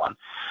 1941.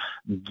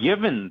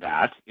 Given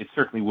that, it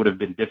certainly would have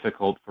been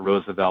difficult for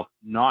Roosevelt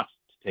not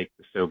to take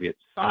the Soviet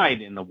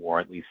side in the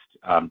war, at least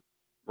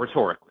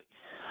rhetorically.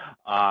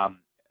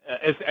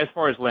 As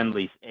far as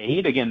Lend-Lease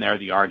aid, again, there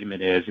the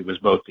argument is it was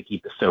both to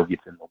keep the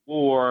Soviets in the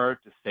war,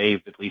 to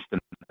save, at least in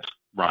this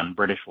run,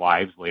 British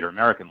lives, later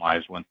American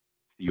lives, once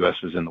the U.S.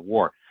 was in the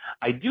war.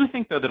 I do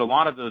think, though, that a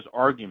lot of those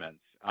arguments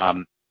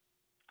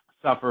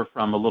suffer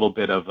from a little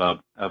bit of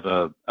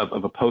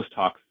a post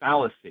hoc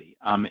fallacy,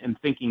 in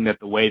thinking that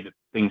the way that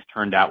things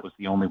turned out was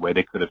the only way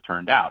they could have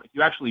turned out. If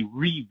you actually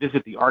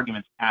revisit the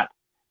arguments at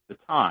the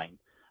time,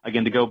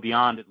 again, to go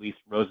beyond at least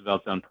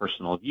Roosevelt's own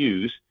personal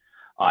views,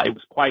 it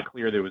was quite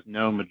clear there was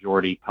no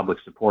majority public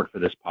support for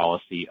this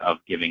policy of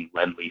giving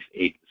Lend-Lease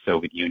aid to the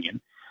Soviet Union.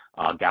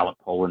 Gallup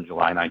poll in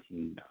July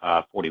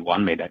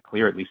 1941 made that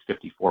clear. At least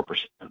 54%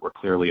 were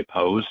clearly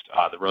opposed.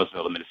 The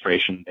Roosevelt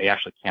administration, they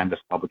actually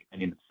canvassed public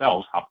opinion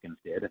themselves. Hopkins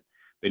did.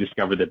 They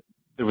discovered that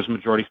there was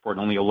majority support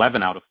in only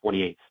 11 out of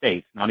 48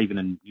 states, not even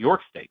in New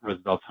York State,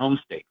 Roosevelt's home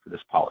state, for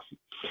this policy.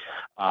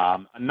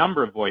 A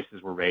number of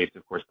voices were raised,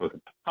 of course, both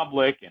in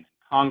public and in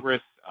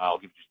Congress. I'll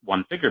give you just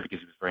one figure because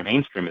he was very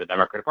mainstream in the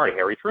Democratic Party.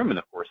 Harry Truman,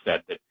 of course,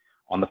 said that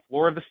on the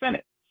floor of the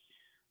Senate,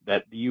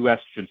 that the U.S.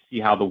 should see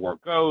how the war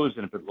goes,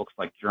 and if it looks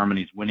like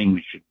Germany's winning,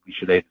 we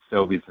should aid the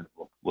Soviets, and if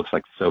it looks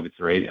like the Soviets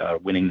are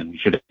winning, then we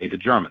should aid the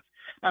Germans.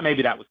 Now,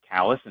 maybe that was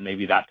callous, and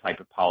maybe that type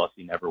of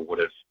policy never would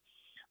have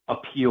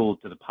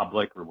appealed to the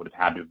public or would have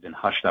had to have been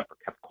hushed up or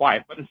kept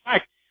quiet. But in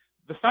fact,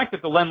 the fact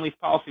that the Lend-Lease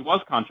policy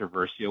was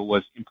controversial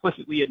was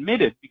implicitly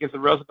admitted because the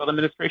Roosevelt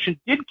administration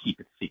did keep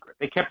it secret.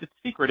 They kept it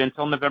secret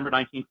until November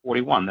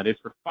 1941. That is,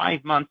 for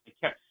 5 months, they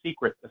kept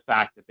secret the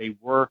fact that they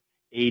were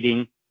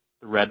aiding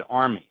the Red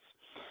Armies.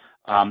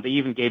 They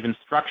even gave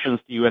instructions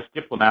to U.S.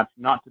 diplomats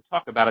not to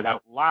talk about it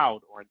out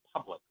loud or in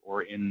public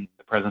or in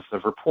the presence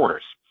of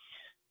reporters,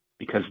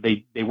 because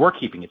they were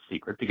keeping it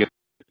secret because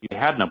they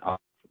had no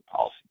policy for the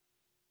policy.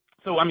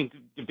 So, I mean,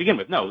 to begin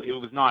with, no, it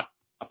was not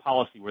a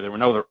policy where there were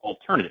no other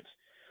alternatives.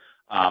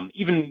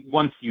 Even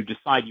once you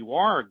decide you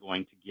are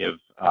going to give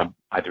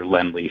either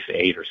Lend-Lease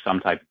aid or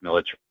some type of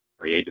military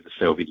aid to the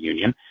Soviet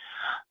Union,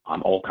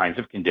 all kinds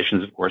of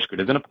conditions, of course, could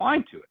have been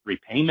applied to it.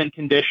 Repayment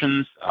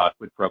conditions,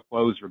 quid pro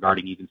quos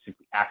regarding even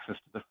simply access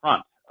to the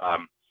front.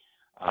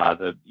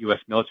 The U.S.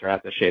 military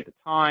attaché at the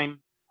time,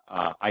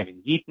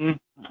 Ivan Geaton,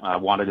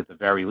 wanted at the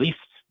very least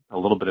a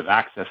little bit of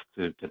access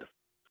to the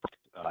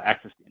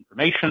access to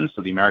information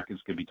so the Americans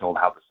could be told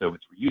how the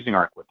Soviets were using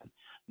our equipment.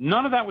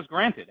 None of that was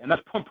granted, and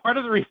that's part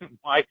of the reason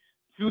why,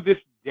 to this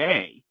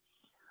day,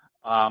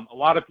 a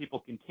lot of people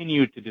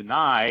continue to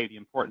deny the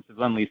importance of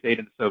Lend-Lease aid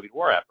in the Soviet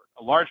war effort.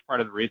 A large part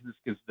of the reason is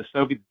because the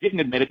Soviets didn't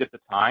admit it at the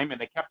time,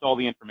 and they kept all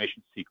the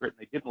information secret, and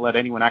they didn't let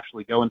anyone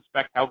actually go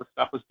inspect how the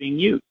stuff was being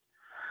used.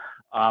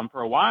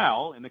 For a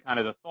while, in the kind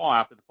of the thaw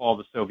after the fall of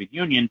the Soviet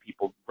Union,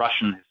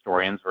 Russian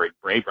historians, very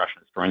brave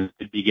Russian historians,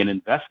 did begin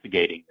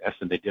investigating this,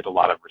 and they did a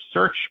lot of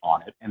research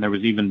on it. And there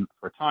was even,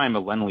 for a time, a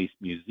Lend-Lease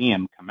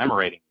museum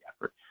commemorating the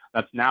effort.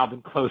 That's now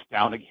been closed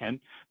down again.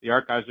 The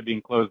archives are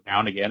being closed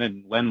down again,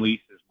 and Lend-Lease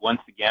is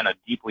once again a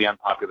deeply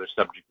unpopular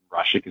subject in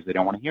Russia because they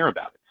don't want to hear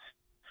about it.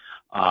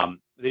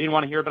 They didn't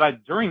want to hear about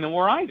it during the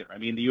war either. I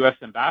mean, the U.S.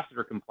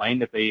 ambassador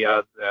complained that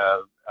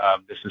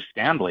this is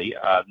Stanley,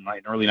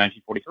 in early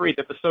 1943,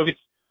 that the Soviets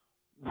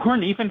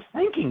weren't even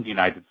thanking the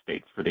United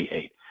States for the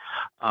aid.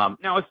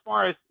 Now, as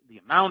far as the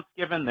amounts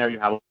given, there you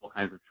have all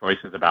kinds of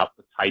choices about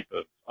the type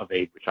of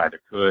aid which either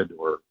could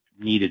or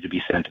needed to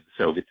be sent to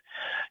the Soviets.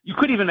 You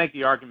could even make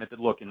the argument that,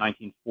 look, in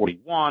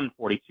 1941,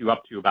 42,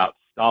 up to about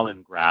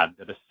Stalingrad,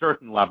 that a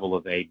certain level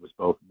of aid was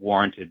both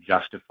warranted,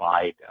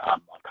 justified,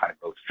 on kind of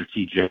both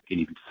strategic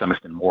and even to some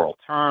extent moral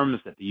terms,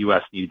 that the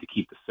U.S. needed to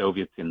keep the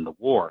Soviets in the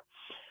war.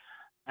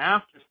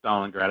 After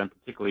Stalingrad, and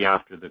particularly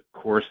after the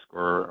Kursk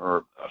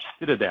or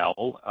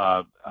Citadel,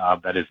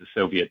 that is a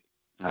Soviet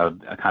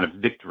a kind of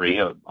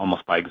victory,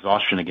 almost by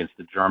exhaustion against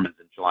the Germans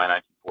in July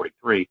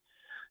 1943,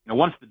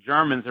 once the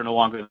Germans are no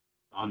longer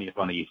on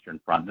the Eastern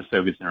Front, the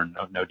Soviets are in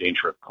no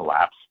danger of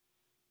collapse.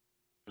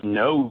 There's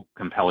no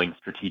compelling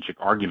strategic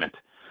argument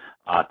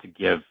to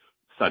give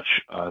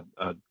such a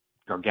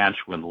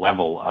gargantuan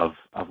level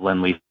of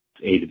Lend-Lease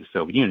aid to the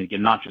Soviet Union.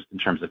 Again, not just in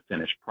terms of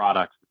finished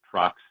products, the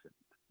trucks,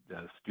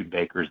 the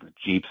Studebakers, and the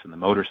Jeeps, and the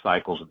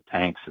motorcycles, and the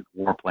tanks, and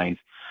the warplanes,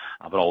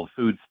 but all the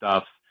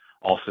foodstuffs.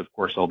 Also, of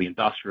course, all the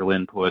industrial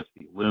inputs,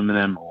 the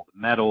aluminum, all the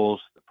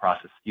metals, the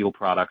processed steel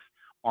products,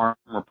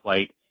 armor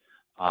plate,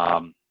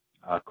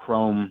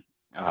 chrome,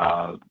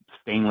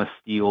 stainless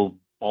steel,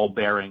 ball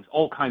bearings,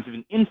 all kinds of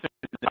infinite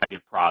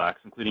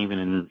products, including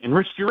even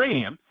enriched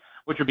uranium,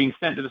 which are being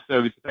sent to the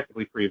Soviets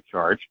effectively free of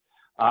charge.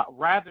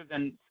 Rather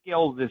than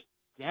scale this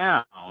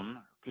down,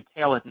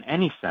 curtail it in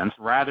any sense,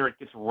 rather it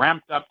gets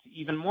ramped up to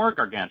even more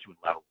gargantuan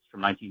levels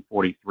from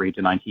 1943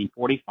 to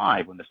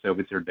 1945 when the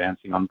Soviets are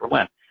advancing on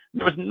Berlin.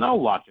 There was no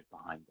logic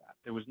behind that.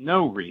 There was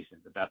no reason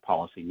that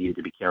policy needed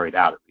to be carried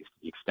out, at least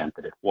to the extent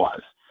that it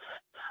was.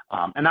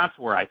 And that's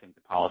where I think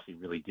the policy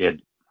really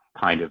did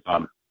kind of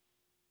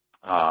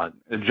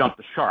jump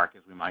the shark,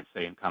 as we might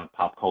say in kind of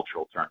pop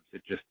cultural terms.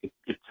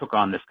 It took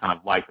on this kind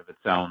of life of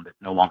its own that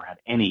no longer had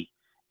any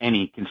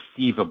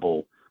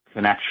conceivable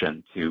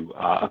connection to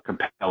a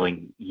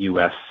compelling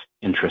U.S.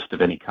 interest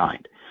of any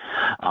kind.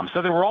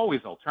 So there were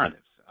always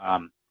alternatives.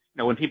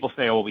 When people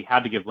say, we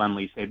had to give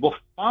Lend-Lease aid, well,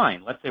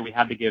 fine. Let's say we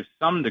had to give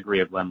some degree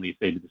of Lend-Lease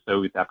aid to the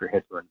Soviets after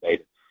Hitler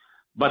invaded.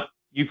 But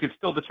you could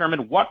still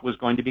determine what was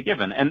going to be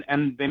given.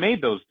 And they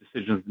made those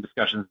decisions and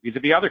discussions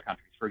vis-a-vis other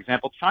countries. For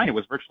example, China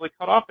was virtually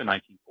cut off in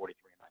 1943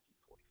 and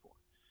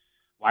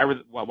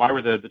 1944. Why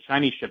were the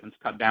Chinese shipments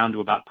cut down to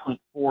about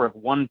 0.4 of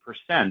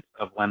 1%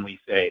 of Lend-Lease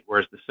aid,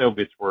 whereas the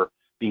Soviets were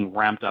being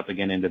ramped up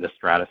again into the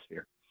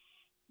stratosphere?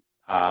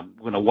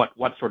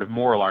 What sort of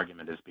moral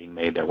argument is being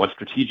made there? What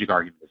strategic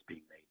argument is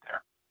being made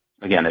there?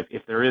 Again,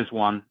 if there is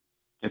one,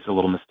 it's a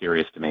little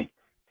mysterious to me.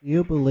 Do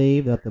you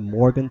believe that the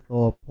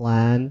Morgenthau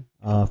Plan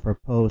for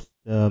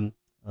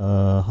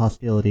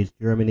post-hostilities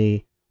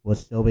Germany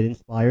was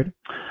Soviet-inspired?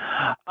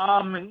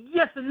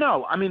 Yes and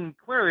no. I mean,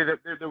 clearly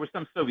there was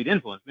some Soviet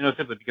influence. We know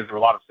simply because there were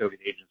a lot of Soviet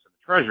agents in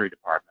the Treasury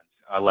Department,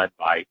 led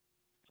by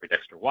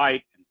Dexter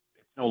White, and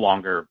it's no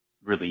longer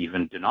really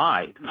even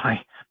denied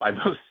by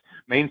most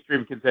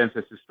mainstream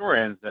consensus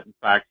historians that, in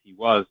fact, he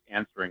was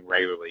answering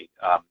regularly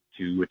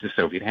to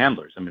Soviet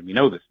handlers. I mean, we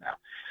know this now.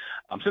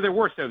 So there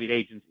were Soviet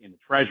agents in the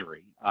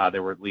Treasury.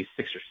 There were at least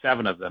 6 or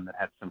 7 of them that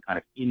had some kind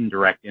of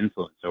indirect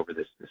influence over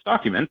this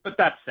document. But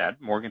that said,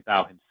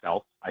 Morgenthau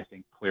himself, I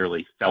think,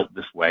 clearly felt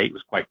this way. It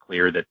was quite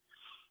clear that,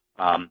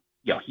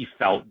 he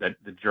felt that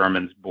the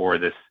Germans bore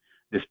this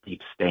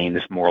deep stain,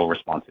 this moral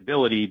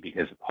responsibility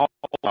because of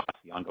Holocaust,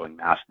 the ongoing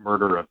mass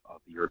murder of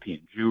the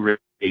European Jewry.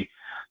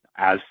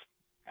 As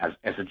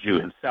a Jew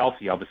himself,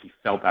 he obviously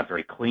felt that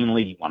very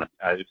cleanly. He wanted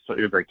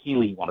very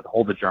keenly. He wanted to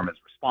hold the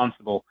Germans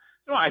responsible.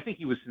 So I think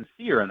he was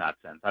sincere in that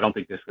sense. I don't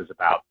think this was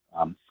about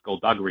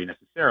skullduggery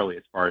necessarily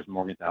as far as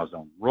Morgenthau's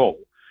own role.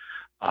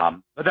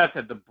 But that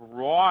said, the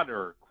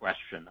broader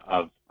question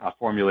of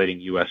formulating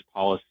U.S.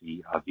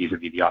 policy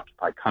vis-a-vis the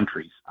occupied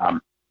countries,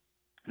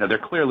 there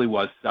clearly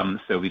was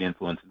some Soviet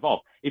influence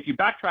involved. If you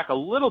backtrack a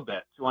little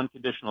bit to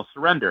unconditional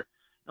surrender,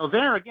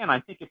 there again, I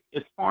think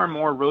it's far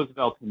more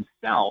Roosevelt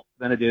himself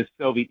than it is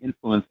Soviet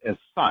influence as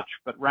such,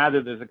 but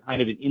rather there's a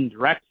kind of an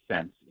indirect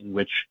sense in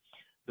which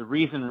the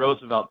reason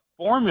Roosevelt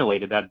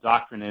formulated that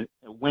doctrine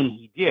when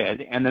he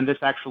did, and then this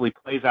actually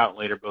plays out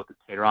later both at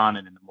Tehran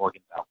and in the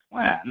Morgenthau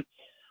Plan,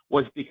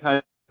 was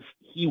because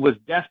he was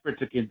desperate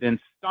to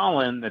convince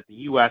Stalin that the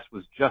U.S.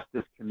 was just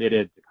as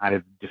committed to kind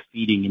of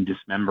defeating and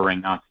dismembering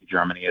Nazi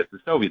Germany as the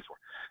Soviets were,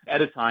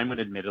 at a time when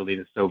admittedly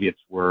the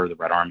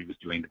Red Army was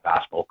doing the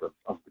vast bulk of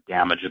the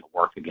damage of the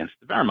work against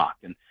the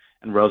Wehrmacht, and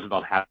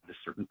Roosevelt had a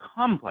certain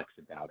complex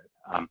about it.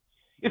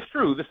 It's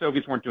true, the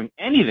Soviets weren't doing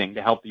anything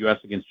to help the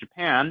U.S. against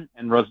Japan,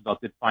 and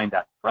Roosevelt did find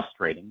that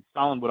frustrating.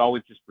 Stalin would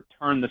always just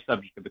return the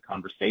subject of the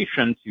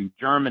conversation to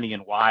Germany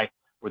and why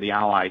were the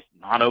Allies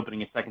not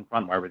opening a second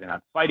front, why were they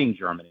not fighting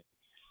Germany?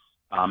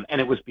 And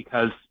it was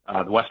because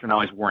the Western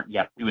Allies weren't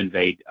yet to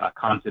invade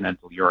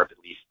continental Europe, at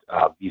least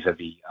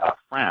vis-a-vis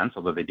France,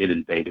 although they did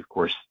invade, of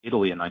course,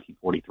 Italy in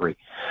 1943,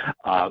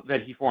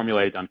 that he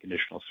formulated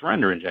unconditional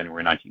surrender in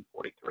January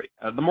 1943.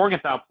 The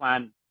Morgenthau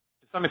Plan,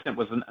 to some extent,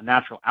 was a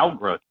natural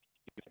outgrowth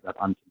of that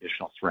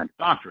unconditional surrender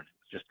doctrine.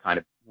 It was just kind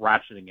of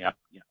ratcheting up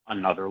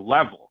another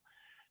level,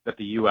 that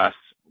the U.S.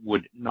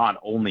 would not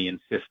only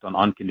insist on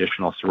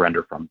unconditional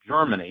surrender from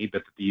Germany,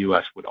 but that the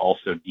U.S. would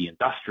also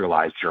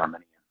deindustrialize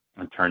Germany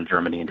and turn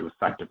Germany into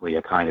effectively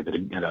a kind of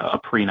a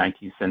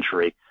pre-19th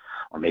century,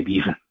 or maybe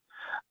even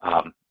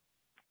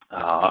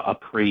a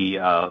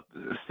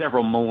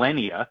several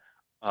millennia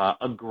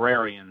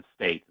agrarian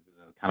state,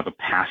 kind of a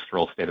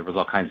pastoral state. There was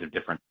all kinds of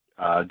different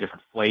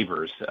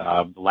flavors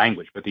of the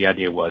language, but the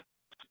idea was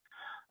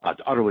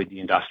to utterly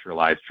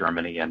deindustrialize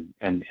Germany and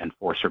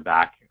force her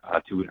back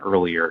to an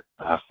earlier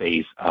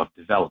phase of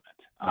development.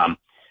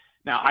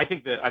 Now, I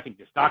think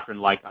this doctrine,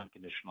 like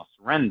unconditional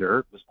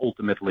surrender, was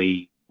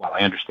ultimately, while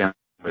I understand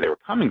where they were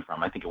coming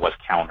from, I think it was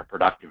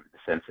counterproductive in the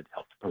sense it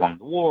helped to prolong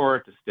the war,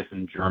 to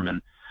stiffen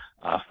German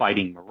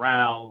fighting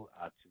morale,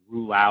 to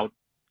rule out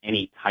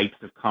any types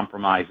of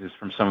compromises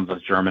from some of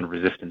those German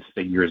resistance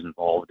figures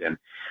involved in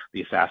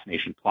the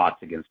assassination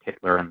plots against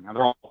Hitler. And there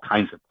were all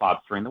kinds of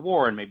plots during the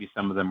war, and maybe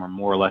some of them were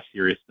more or less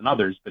serious than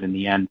others, but in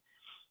the end,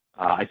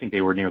 I think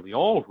they were nearly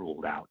all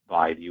ruled out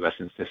by the U.S.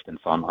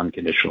 insistence on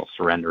unconditional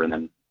surrender and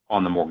then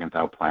on the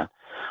Morgenthau Plan.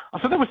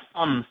 So there was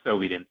some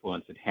Soviet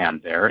influence at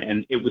hand there,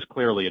 and it was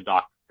clearly a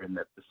doctrine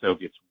that the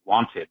Soviets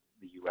wanted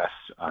the U.S.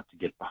 To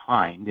get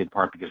behind, in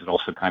part because it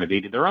also kind of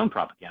aided their own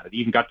propaganda. They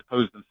even got to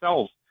pose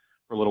themselves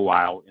for a little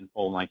while in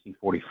fall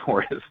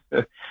 1944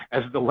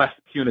 as the less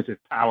punitive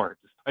power,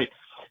 despite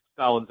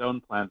Stalin's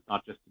own plans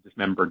not just to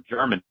dismember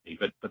Germany,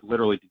 but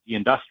literally to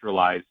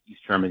deindustrialize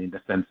East Germany in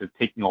the sense of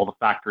taking all the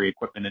factory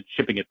equipment and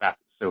shipping it back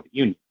to the Soviet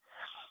Union.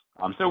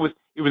 So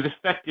it was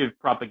effective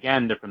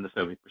propaganda from the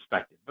Soviet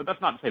perspective. But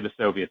that's not to say the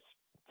Soviets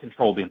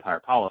controlled the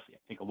entire policy. I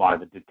think a lot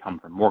of it did come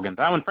from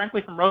Morgenthau and,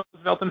 frankly, from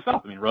Roosevelt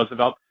himself. I mean,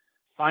 Roosevelt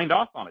signed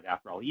off on it,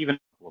 after all, even a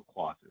couple of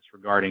clauses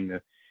regarding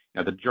that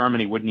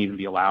Germany wouldn't even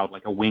be allowed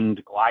like a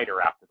winged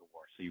glider after the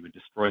war. So you would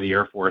destroy the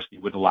Air Force,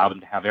 you wouldn't allow them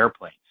to have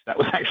airplanes. That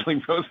was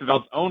actually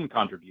Roosevelt's own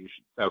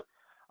contribution. So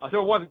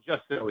it wasn't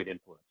just Soviet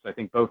influence. I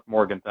think both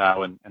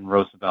Morgenthau and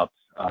Roosevelt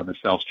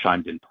themselves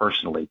chimed in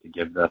personally to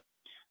give the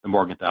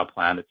Morgenthau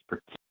Plan its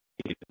particularly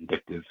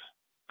vindictive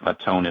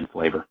tone and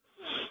flavor.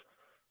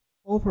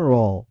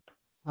 Overall,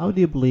 how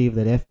do you believe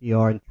that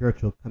FDR and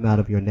Churchill come out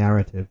of your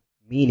narrative?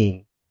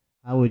 Meaning,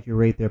 how would you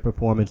rate their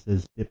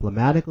performances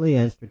diplomatically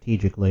and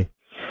strategically?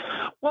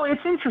 Well,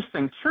 it's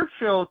interesting.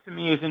 Churchill, to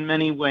me, is in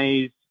many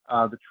ways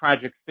the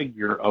tragic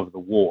figure of the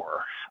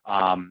war,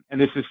 and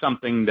this is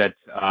something that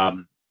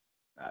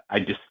I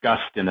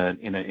discussed in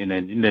an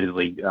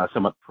admittedly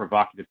somewhat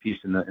provocative piece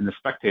in the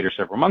Spectator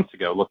several months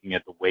ago, looking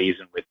at the ways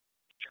in which,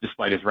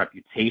 despite his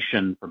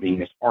reputation for being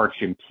this arch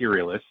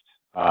imperialist,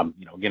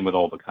 Again, with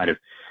all the kind of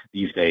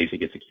these days, he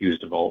gets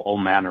accused of all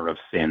manner of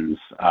sins.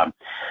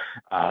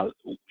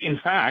 In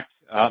fact,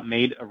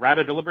 made a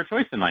rather deliberate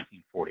choice in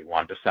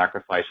 1941 to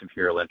sacrifice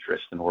imperial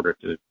interests in order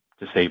to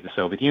save the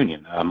Soviet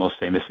Union, most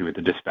famously with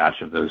the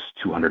dispatch of those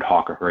 200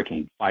 Hawker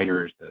Hurricane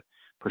fighters, the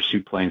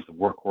pursuit planes, the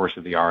workhorse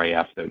of the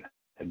RAF that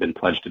had been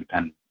pledged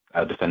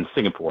to defend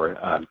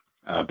Singapore,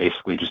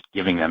 basically just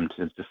giving them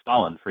to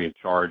Stalin free of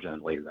charge.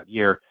 And later that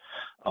year,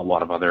 a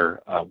lot of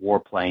other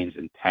warplanes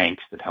and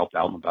tanks that helped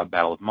out in the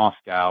Battle of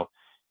Moscow.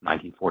 In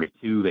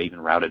 1942, they even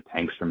routed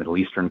tanks from Middle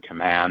Eastern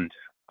Command,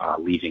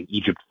 leaving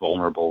Egypt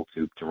vulnerable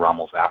to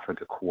Rommel's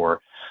Africa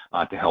Corps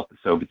to help the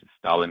Soviets at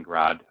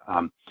Stalingrad.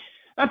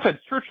 That said,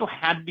 Churchill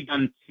had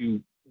begun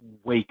to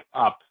wake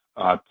up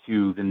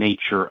to the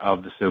nature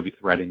of the Soviet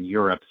threat in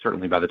Europe,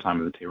 certainly by the time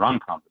of the Tehran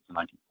Conference in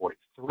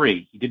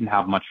 1943. He didn't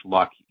have much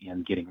luck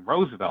in getting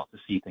Roosevelt to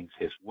see things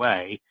his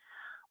way,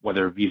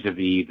 whether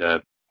vis-a-vis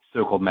the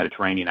so-called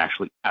Mediterranean,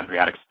 actually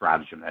Adriatic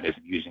stratagem, that is,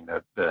 using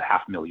the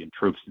 500,000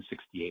 troops and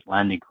 68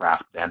 landing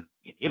craft then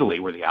in Italy,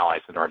 where the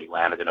Allies had already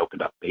landed and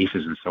opened up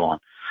bases and so on,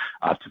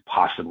 to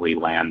possibly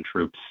land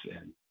troops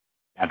in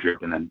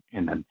Adriatic and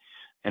then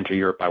enter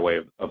Europe by way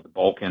of the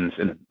Balkans.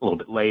 And a little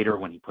bit later,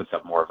 when he puts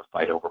up more of a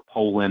fight over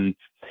Poland,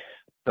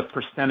 the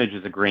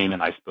percentages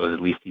agreement, I suppose,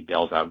 at least he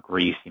bails out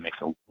Greece. He makes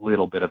a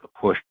little bit of a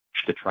push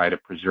to try to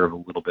preserve a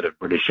little bit of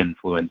British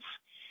influence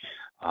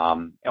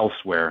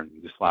elsewhere in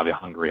Yugoslavia,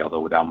 Hungary,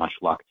 although without much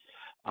luck.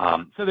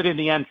 So that in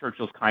the end,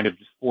 Churchill's kind of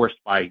just forced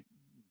by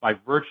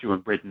virtue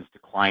of Britain's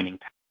declining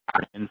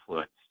power and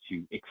influence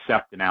to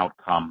accept an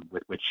outcome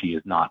with which he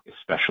is not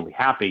especially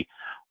happy,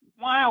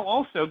 while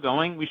also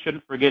going, we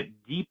shouldn't forget,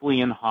 deeply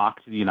in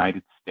hock to the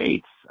United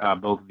States,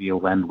 both via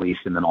Lend-Lease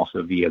and then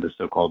also via the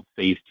so-called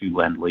Phase 2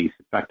 Lend-Lease,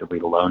 effectively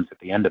the loans at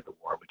the end of the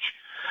war,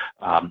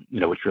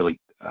 which really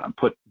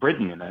put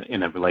Britain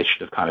in a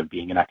relation of kind of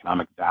being an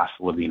economic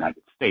vassal of the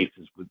United States,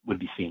 as would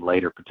be seen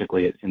later,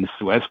 particularly in the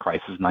Suez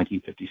Crisis in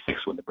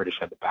 1956, when the British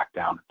had to back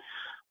down, in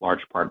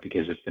large part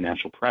because of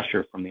financial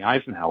pressure from the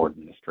Eisenhower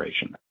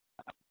administration.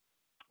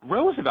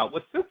 Roosevelt,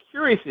 what's so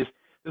curious is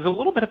there's a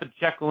little bit of a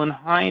Jekyll and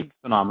Hyde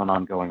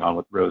phenomenon going on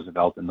with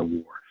Roosevelt in the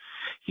war.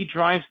 He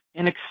drives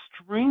an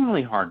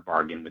extremely hard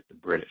bargain with the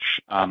British,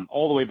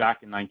 all the way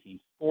back in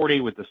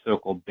 1940 with the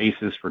so-called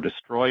Bases for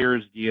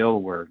Destroyers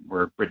deal, where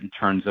Britain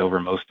turns over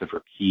most of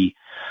her key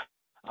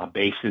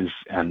bases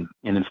and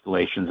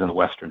installations in the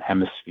Western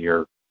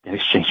Hemisphere in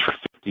exchange for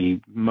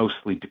 50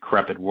 mostly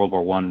decrepit World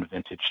War I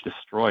vintage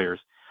destroyers.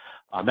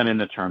 Then in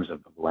the terms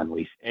of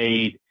Lend-Lease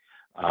aid,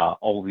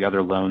 all the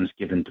other loans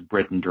given to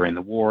Britain during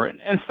the war.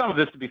 And some of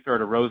this, to be fair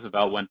to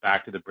Roosevelt, went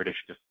back to the British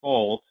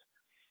default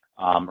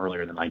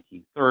earlier in the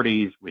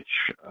 1930s, which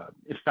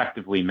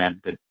effectively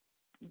meant that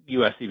the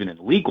U.S., even in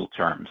legal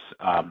terms,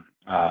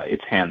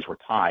 its hands were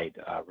tied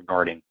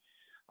regarding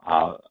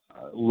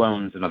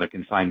loans and other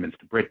consignments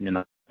to Britain in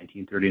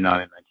 1939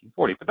 and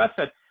 1940. But that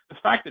said, the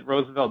fact that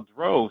Roosevelt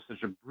drove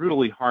such a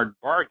brutally hard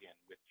bargain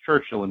with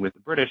Churchill and with the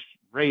British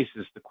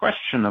raises the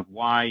question of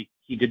why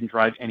he didn't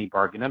drive any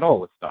bargain at all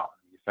with Stalin.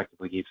 He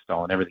effectively gave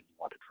Stalin everything he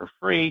wanted for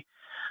free.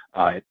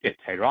 At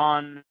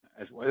Tehran,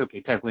 as well,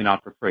 okay, technically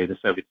not for free. The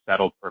Soviets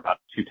settled for about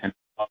 2/10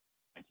 of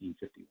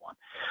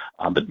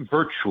 1951, but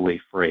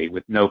virtually free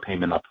with no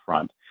payment up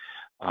front.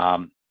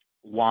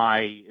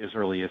 Why, as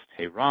early as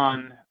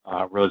Tehran,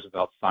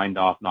 Roosevelt signed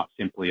off not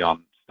simply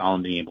on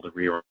Stalin being able to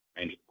rearrange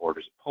the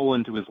borders of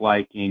Poland to his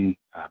liking,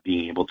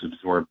 being able to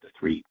absorb the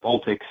 3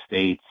 Baltic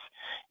states,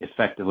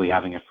 effectively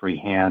having a free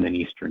hand in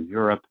Eastern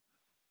Europe.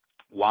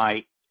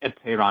 Why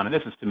at Tehran, and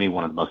this is to me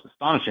one of the most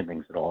astonishing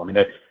things at all. I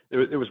mean,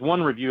 there was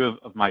one review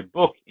of my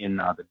book in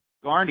The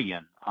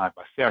Guardian by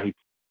Serhi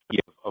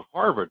of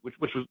Harvard, which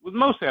was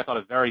mostly, I thought,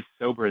 a very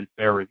sober and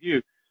fair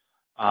review.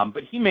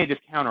 But he made this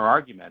counter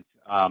argument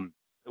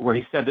where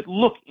he said that,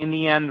 look, in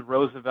the end,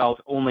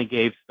 Roosevelt only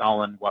gave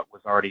Stalin what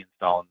was already in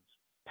Stalin's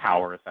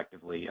power,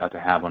 effectively, to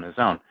have on his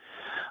own.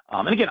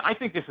 And again, I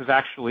think this is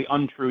actually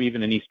untrue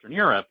even in Eastern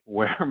Europe,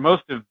 where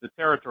most of the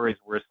territories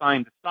were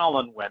assigned to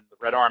Stalin when the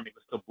Red Army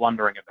was still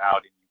blundering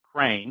about in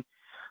Ukraine,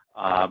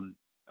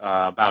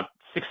 about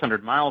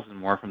 600 miles and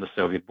more from the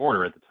Soviet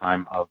border at the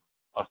time of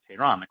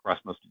Tehran, across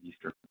most of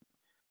Eastern.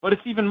 But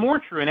it's even more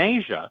true in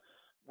Asia,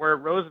 where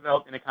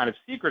Roosevelt, in a kind of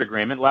secret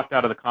agreement, left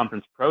out of the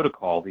conference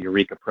protocol, the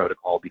Eureka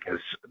Protocol, because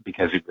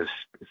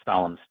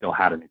Stalin still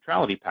had a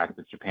neutrality pact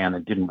with Japan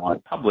and didn't want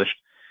it published.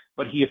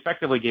 But he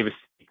effectively gave a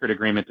secret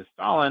agreement to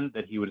Stalin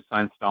that he would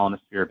assign Stalin a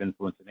sphere of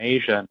influence in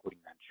Asia, including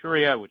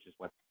Manchuria, which is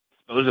what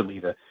supposedly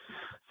the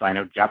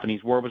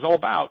Sino-Japanese War was all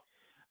about,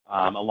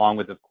 along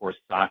with, of course,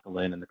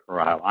 Sakhalin and the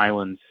Kuril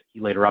Islands.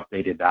 He later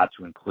updated that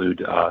to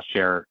include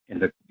share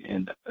in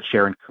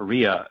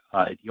Korea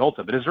at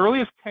Yalta. But as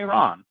early as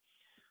Tehran,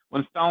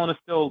 when Stalin is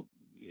still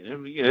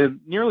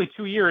nearly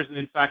 2 years, and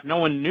in fact, no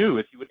one knew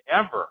if he would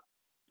ever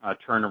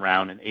turn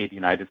around and aid the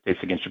United States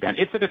against Japan.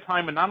 It's at a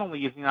time when not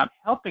only is he not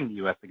helping the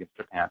U.S. against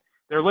Japan,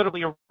 they're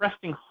literally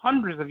arresting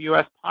hundreds of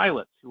U.S.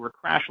 pilots who were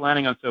crash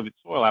landing on Soviet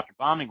soil after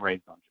bombing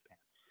raids on Japan.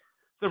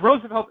 So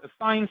Roosevelt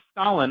assigned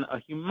Stalin a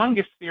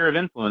humongous sphere of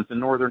influence in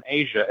northern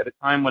Asia at a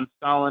time when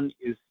Stalin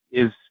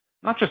is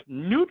not just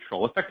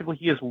neutral, effectively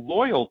he is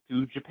loyal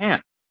to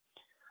Japan.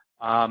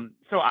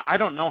 So I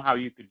don't know how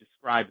you could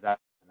describe that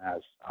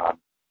as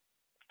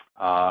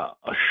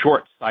a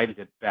short-sighted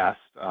at best,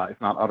 if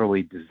not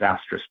utterly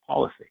disastrous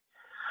policy.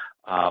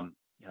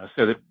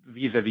 So that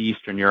vis-a-vis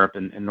Eastern Europe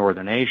and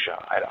Northern Asia,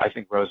 I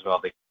think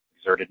Roosevelt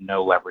exerted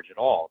no leverage at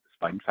all,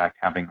 despite in fact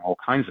having all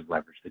kinds of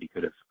leverage that he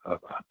could have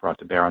brought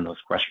to bear on those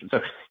questions.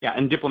 So yeah,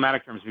 in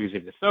diplomatic terms,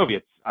 vis-a-vis the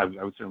Soviets, I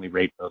would certainly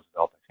rate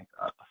Roosevelt, I think,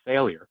 a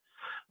failure.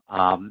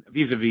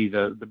 Vis-a-vis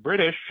the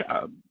British,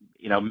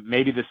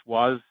 maybe this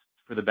was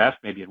for the best,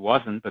 maybe it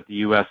wasn't, but the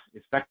U.S.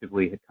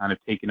 effectively had kind of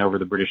taken over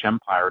the British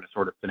Empire in a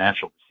sort of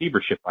financial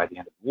receivership by the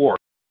end of the war.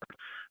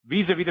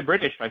 Vis-a-vis the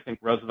British, I think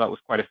Roosevelt was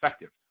quite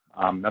effective.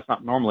 That's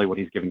not normally what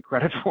he's given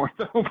credit for,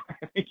 though. But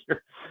I think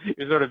your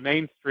sort of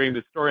mainstream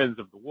historians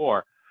of the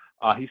war,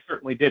 he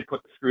certainly did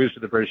put the screws to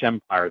the British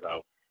Empire,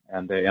 though,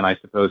 and I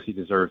suppose he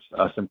deserves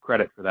some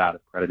credit for that,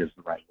 if credit is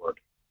the right word.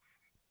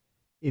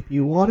 If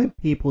you wanted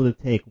people to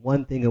take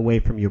one thing away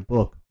from your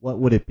book, what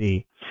would it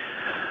be?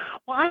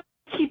 Well, I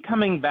keep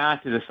coming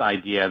back to this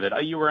idea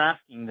that you were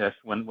asking this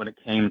when it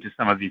came to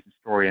some of these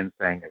historians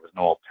saying there was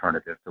no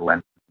alternative to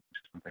Lenin,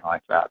 something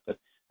like that. But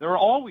there are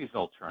always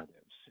alternatives,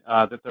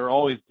 that there are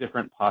always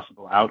different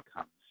possible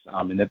outcomes,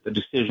 and that the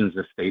decisions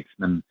of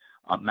statesmen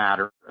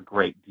matter a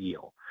great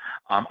deal.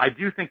 I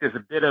do think there's a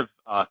bit of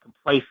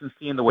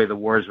complacency in the way the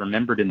war is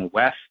remembered in the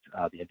West,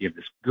 the idea of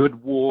this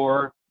good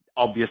war.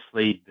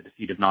 Obviously, the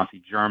defeat of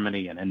Nazi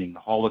Germany and ending the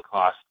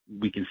Holocaust,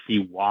 we can see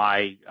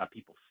why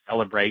people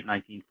celebrate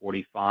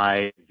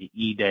 1945, the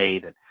E-Day,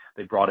 that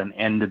they brought an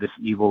end to this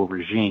evil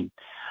regime.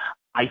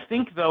 I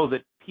think, though,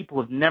 that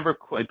people in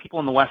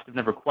the West have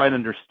never quite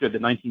understood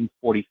that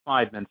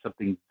 1945 meant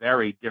something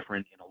very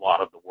different in a lot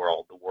of the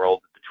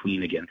world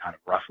between, again, kind of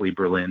roughly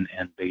Berlin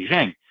and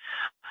Beijing.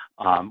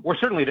 Or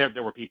certainly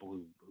there were people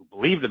who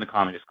believed in the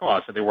communist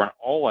cause, so they weren't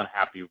all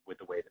unhappy with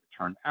the way that it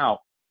turned out.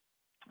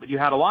 But you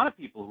had a lot of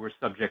people who were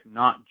subject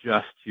not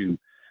just to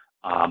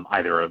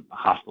either a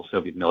hostile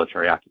Soviet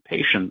military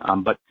occupation,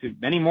 but to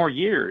many more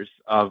years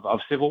of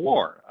civil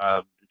war,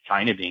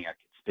 China being a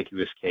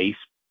conspicuous case.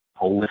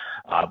 Poland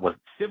was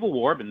civil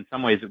war, but in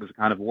some ways it was a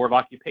kind of war of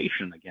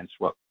occupation against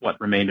what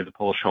remained of the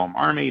Polish Home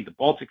Army. The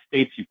Baltic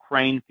states,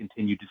 Ukraine,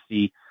 continued to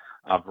see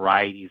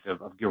varieties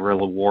of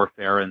guerrilla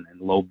warfare and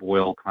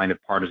low-boil kind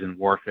of partisan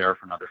warfare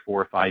for another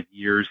 4 or 5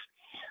 years.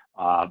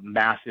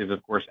 Massive,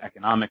 of course,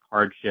 economic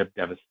hardship,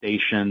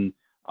 devastation,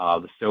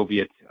 the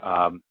Soviet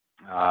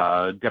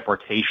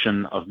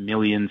deportation of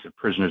millions of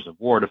prisoners of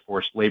war to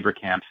forced labor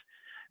camps.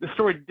 The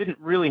story didn't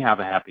really have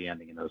a happy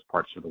ending in those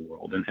parts of the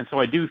world. And so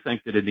I do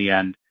think that in the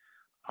end,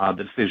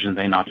 the decisions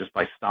made not just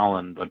by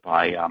Stalin, but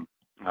by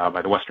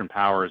the Western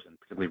powers, and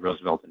particularly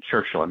Roosevelt and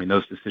Churchill, I mean,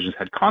 those decisions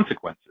had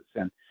consequences.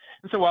 And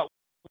so while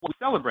we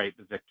celebrate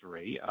the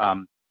victory,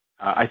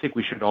 I think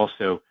we should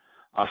also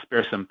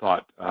spare some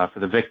thought for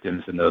the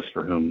victims and those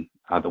for whom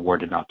the war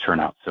did not turn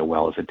out so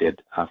well as it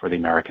did for the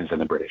Americans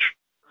and the British.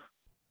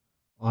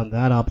 On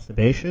that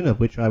observation, of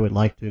which I would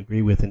like to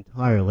agree with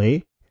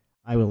entirely,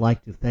 I would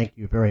like to thank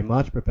you very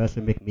much, Professor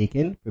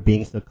McMeekin, for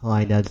being so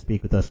kind as to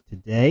speak with us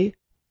today.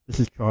 This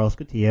is Charles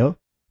Coutinho.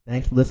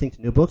 Thanks for listening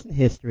to New Books in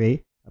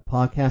History, a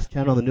podcast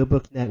channel on the New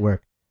Books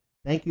Network.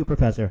 Thank you,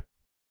 Professor.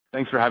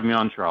 Thanks for having me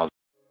on, Charles.